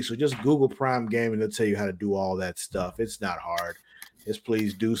free. So just Google Prime Gaming. They'll tell you how to do all that stuff. It's not hard. Just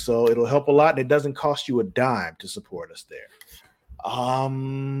please do so. It'll help a lot and it doesn't cost you a dime to support us there.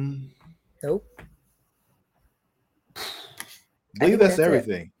 Nope. I believe that's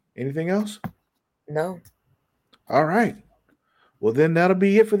everything. Anything else? No. All right. Well, then that'll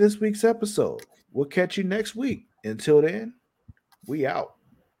be it for this week's episode. We'll catch you next week. Until then, we out.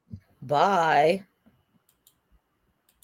 Bye.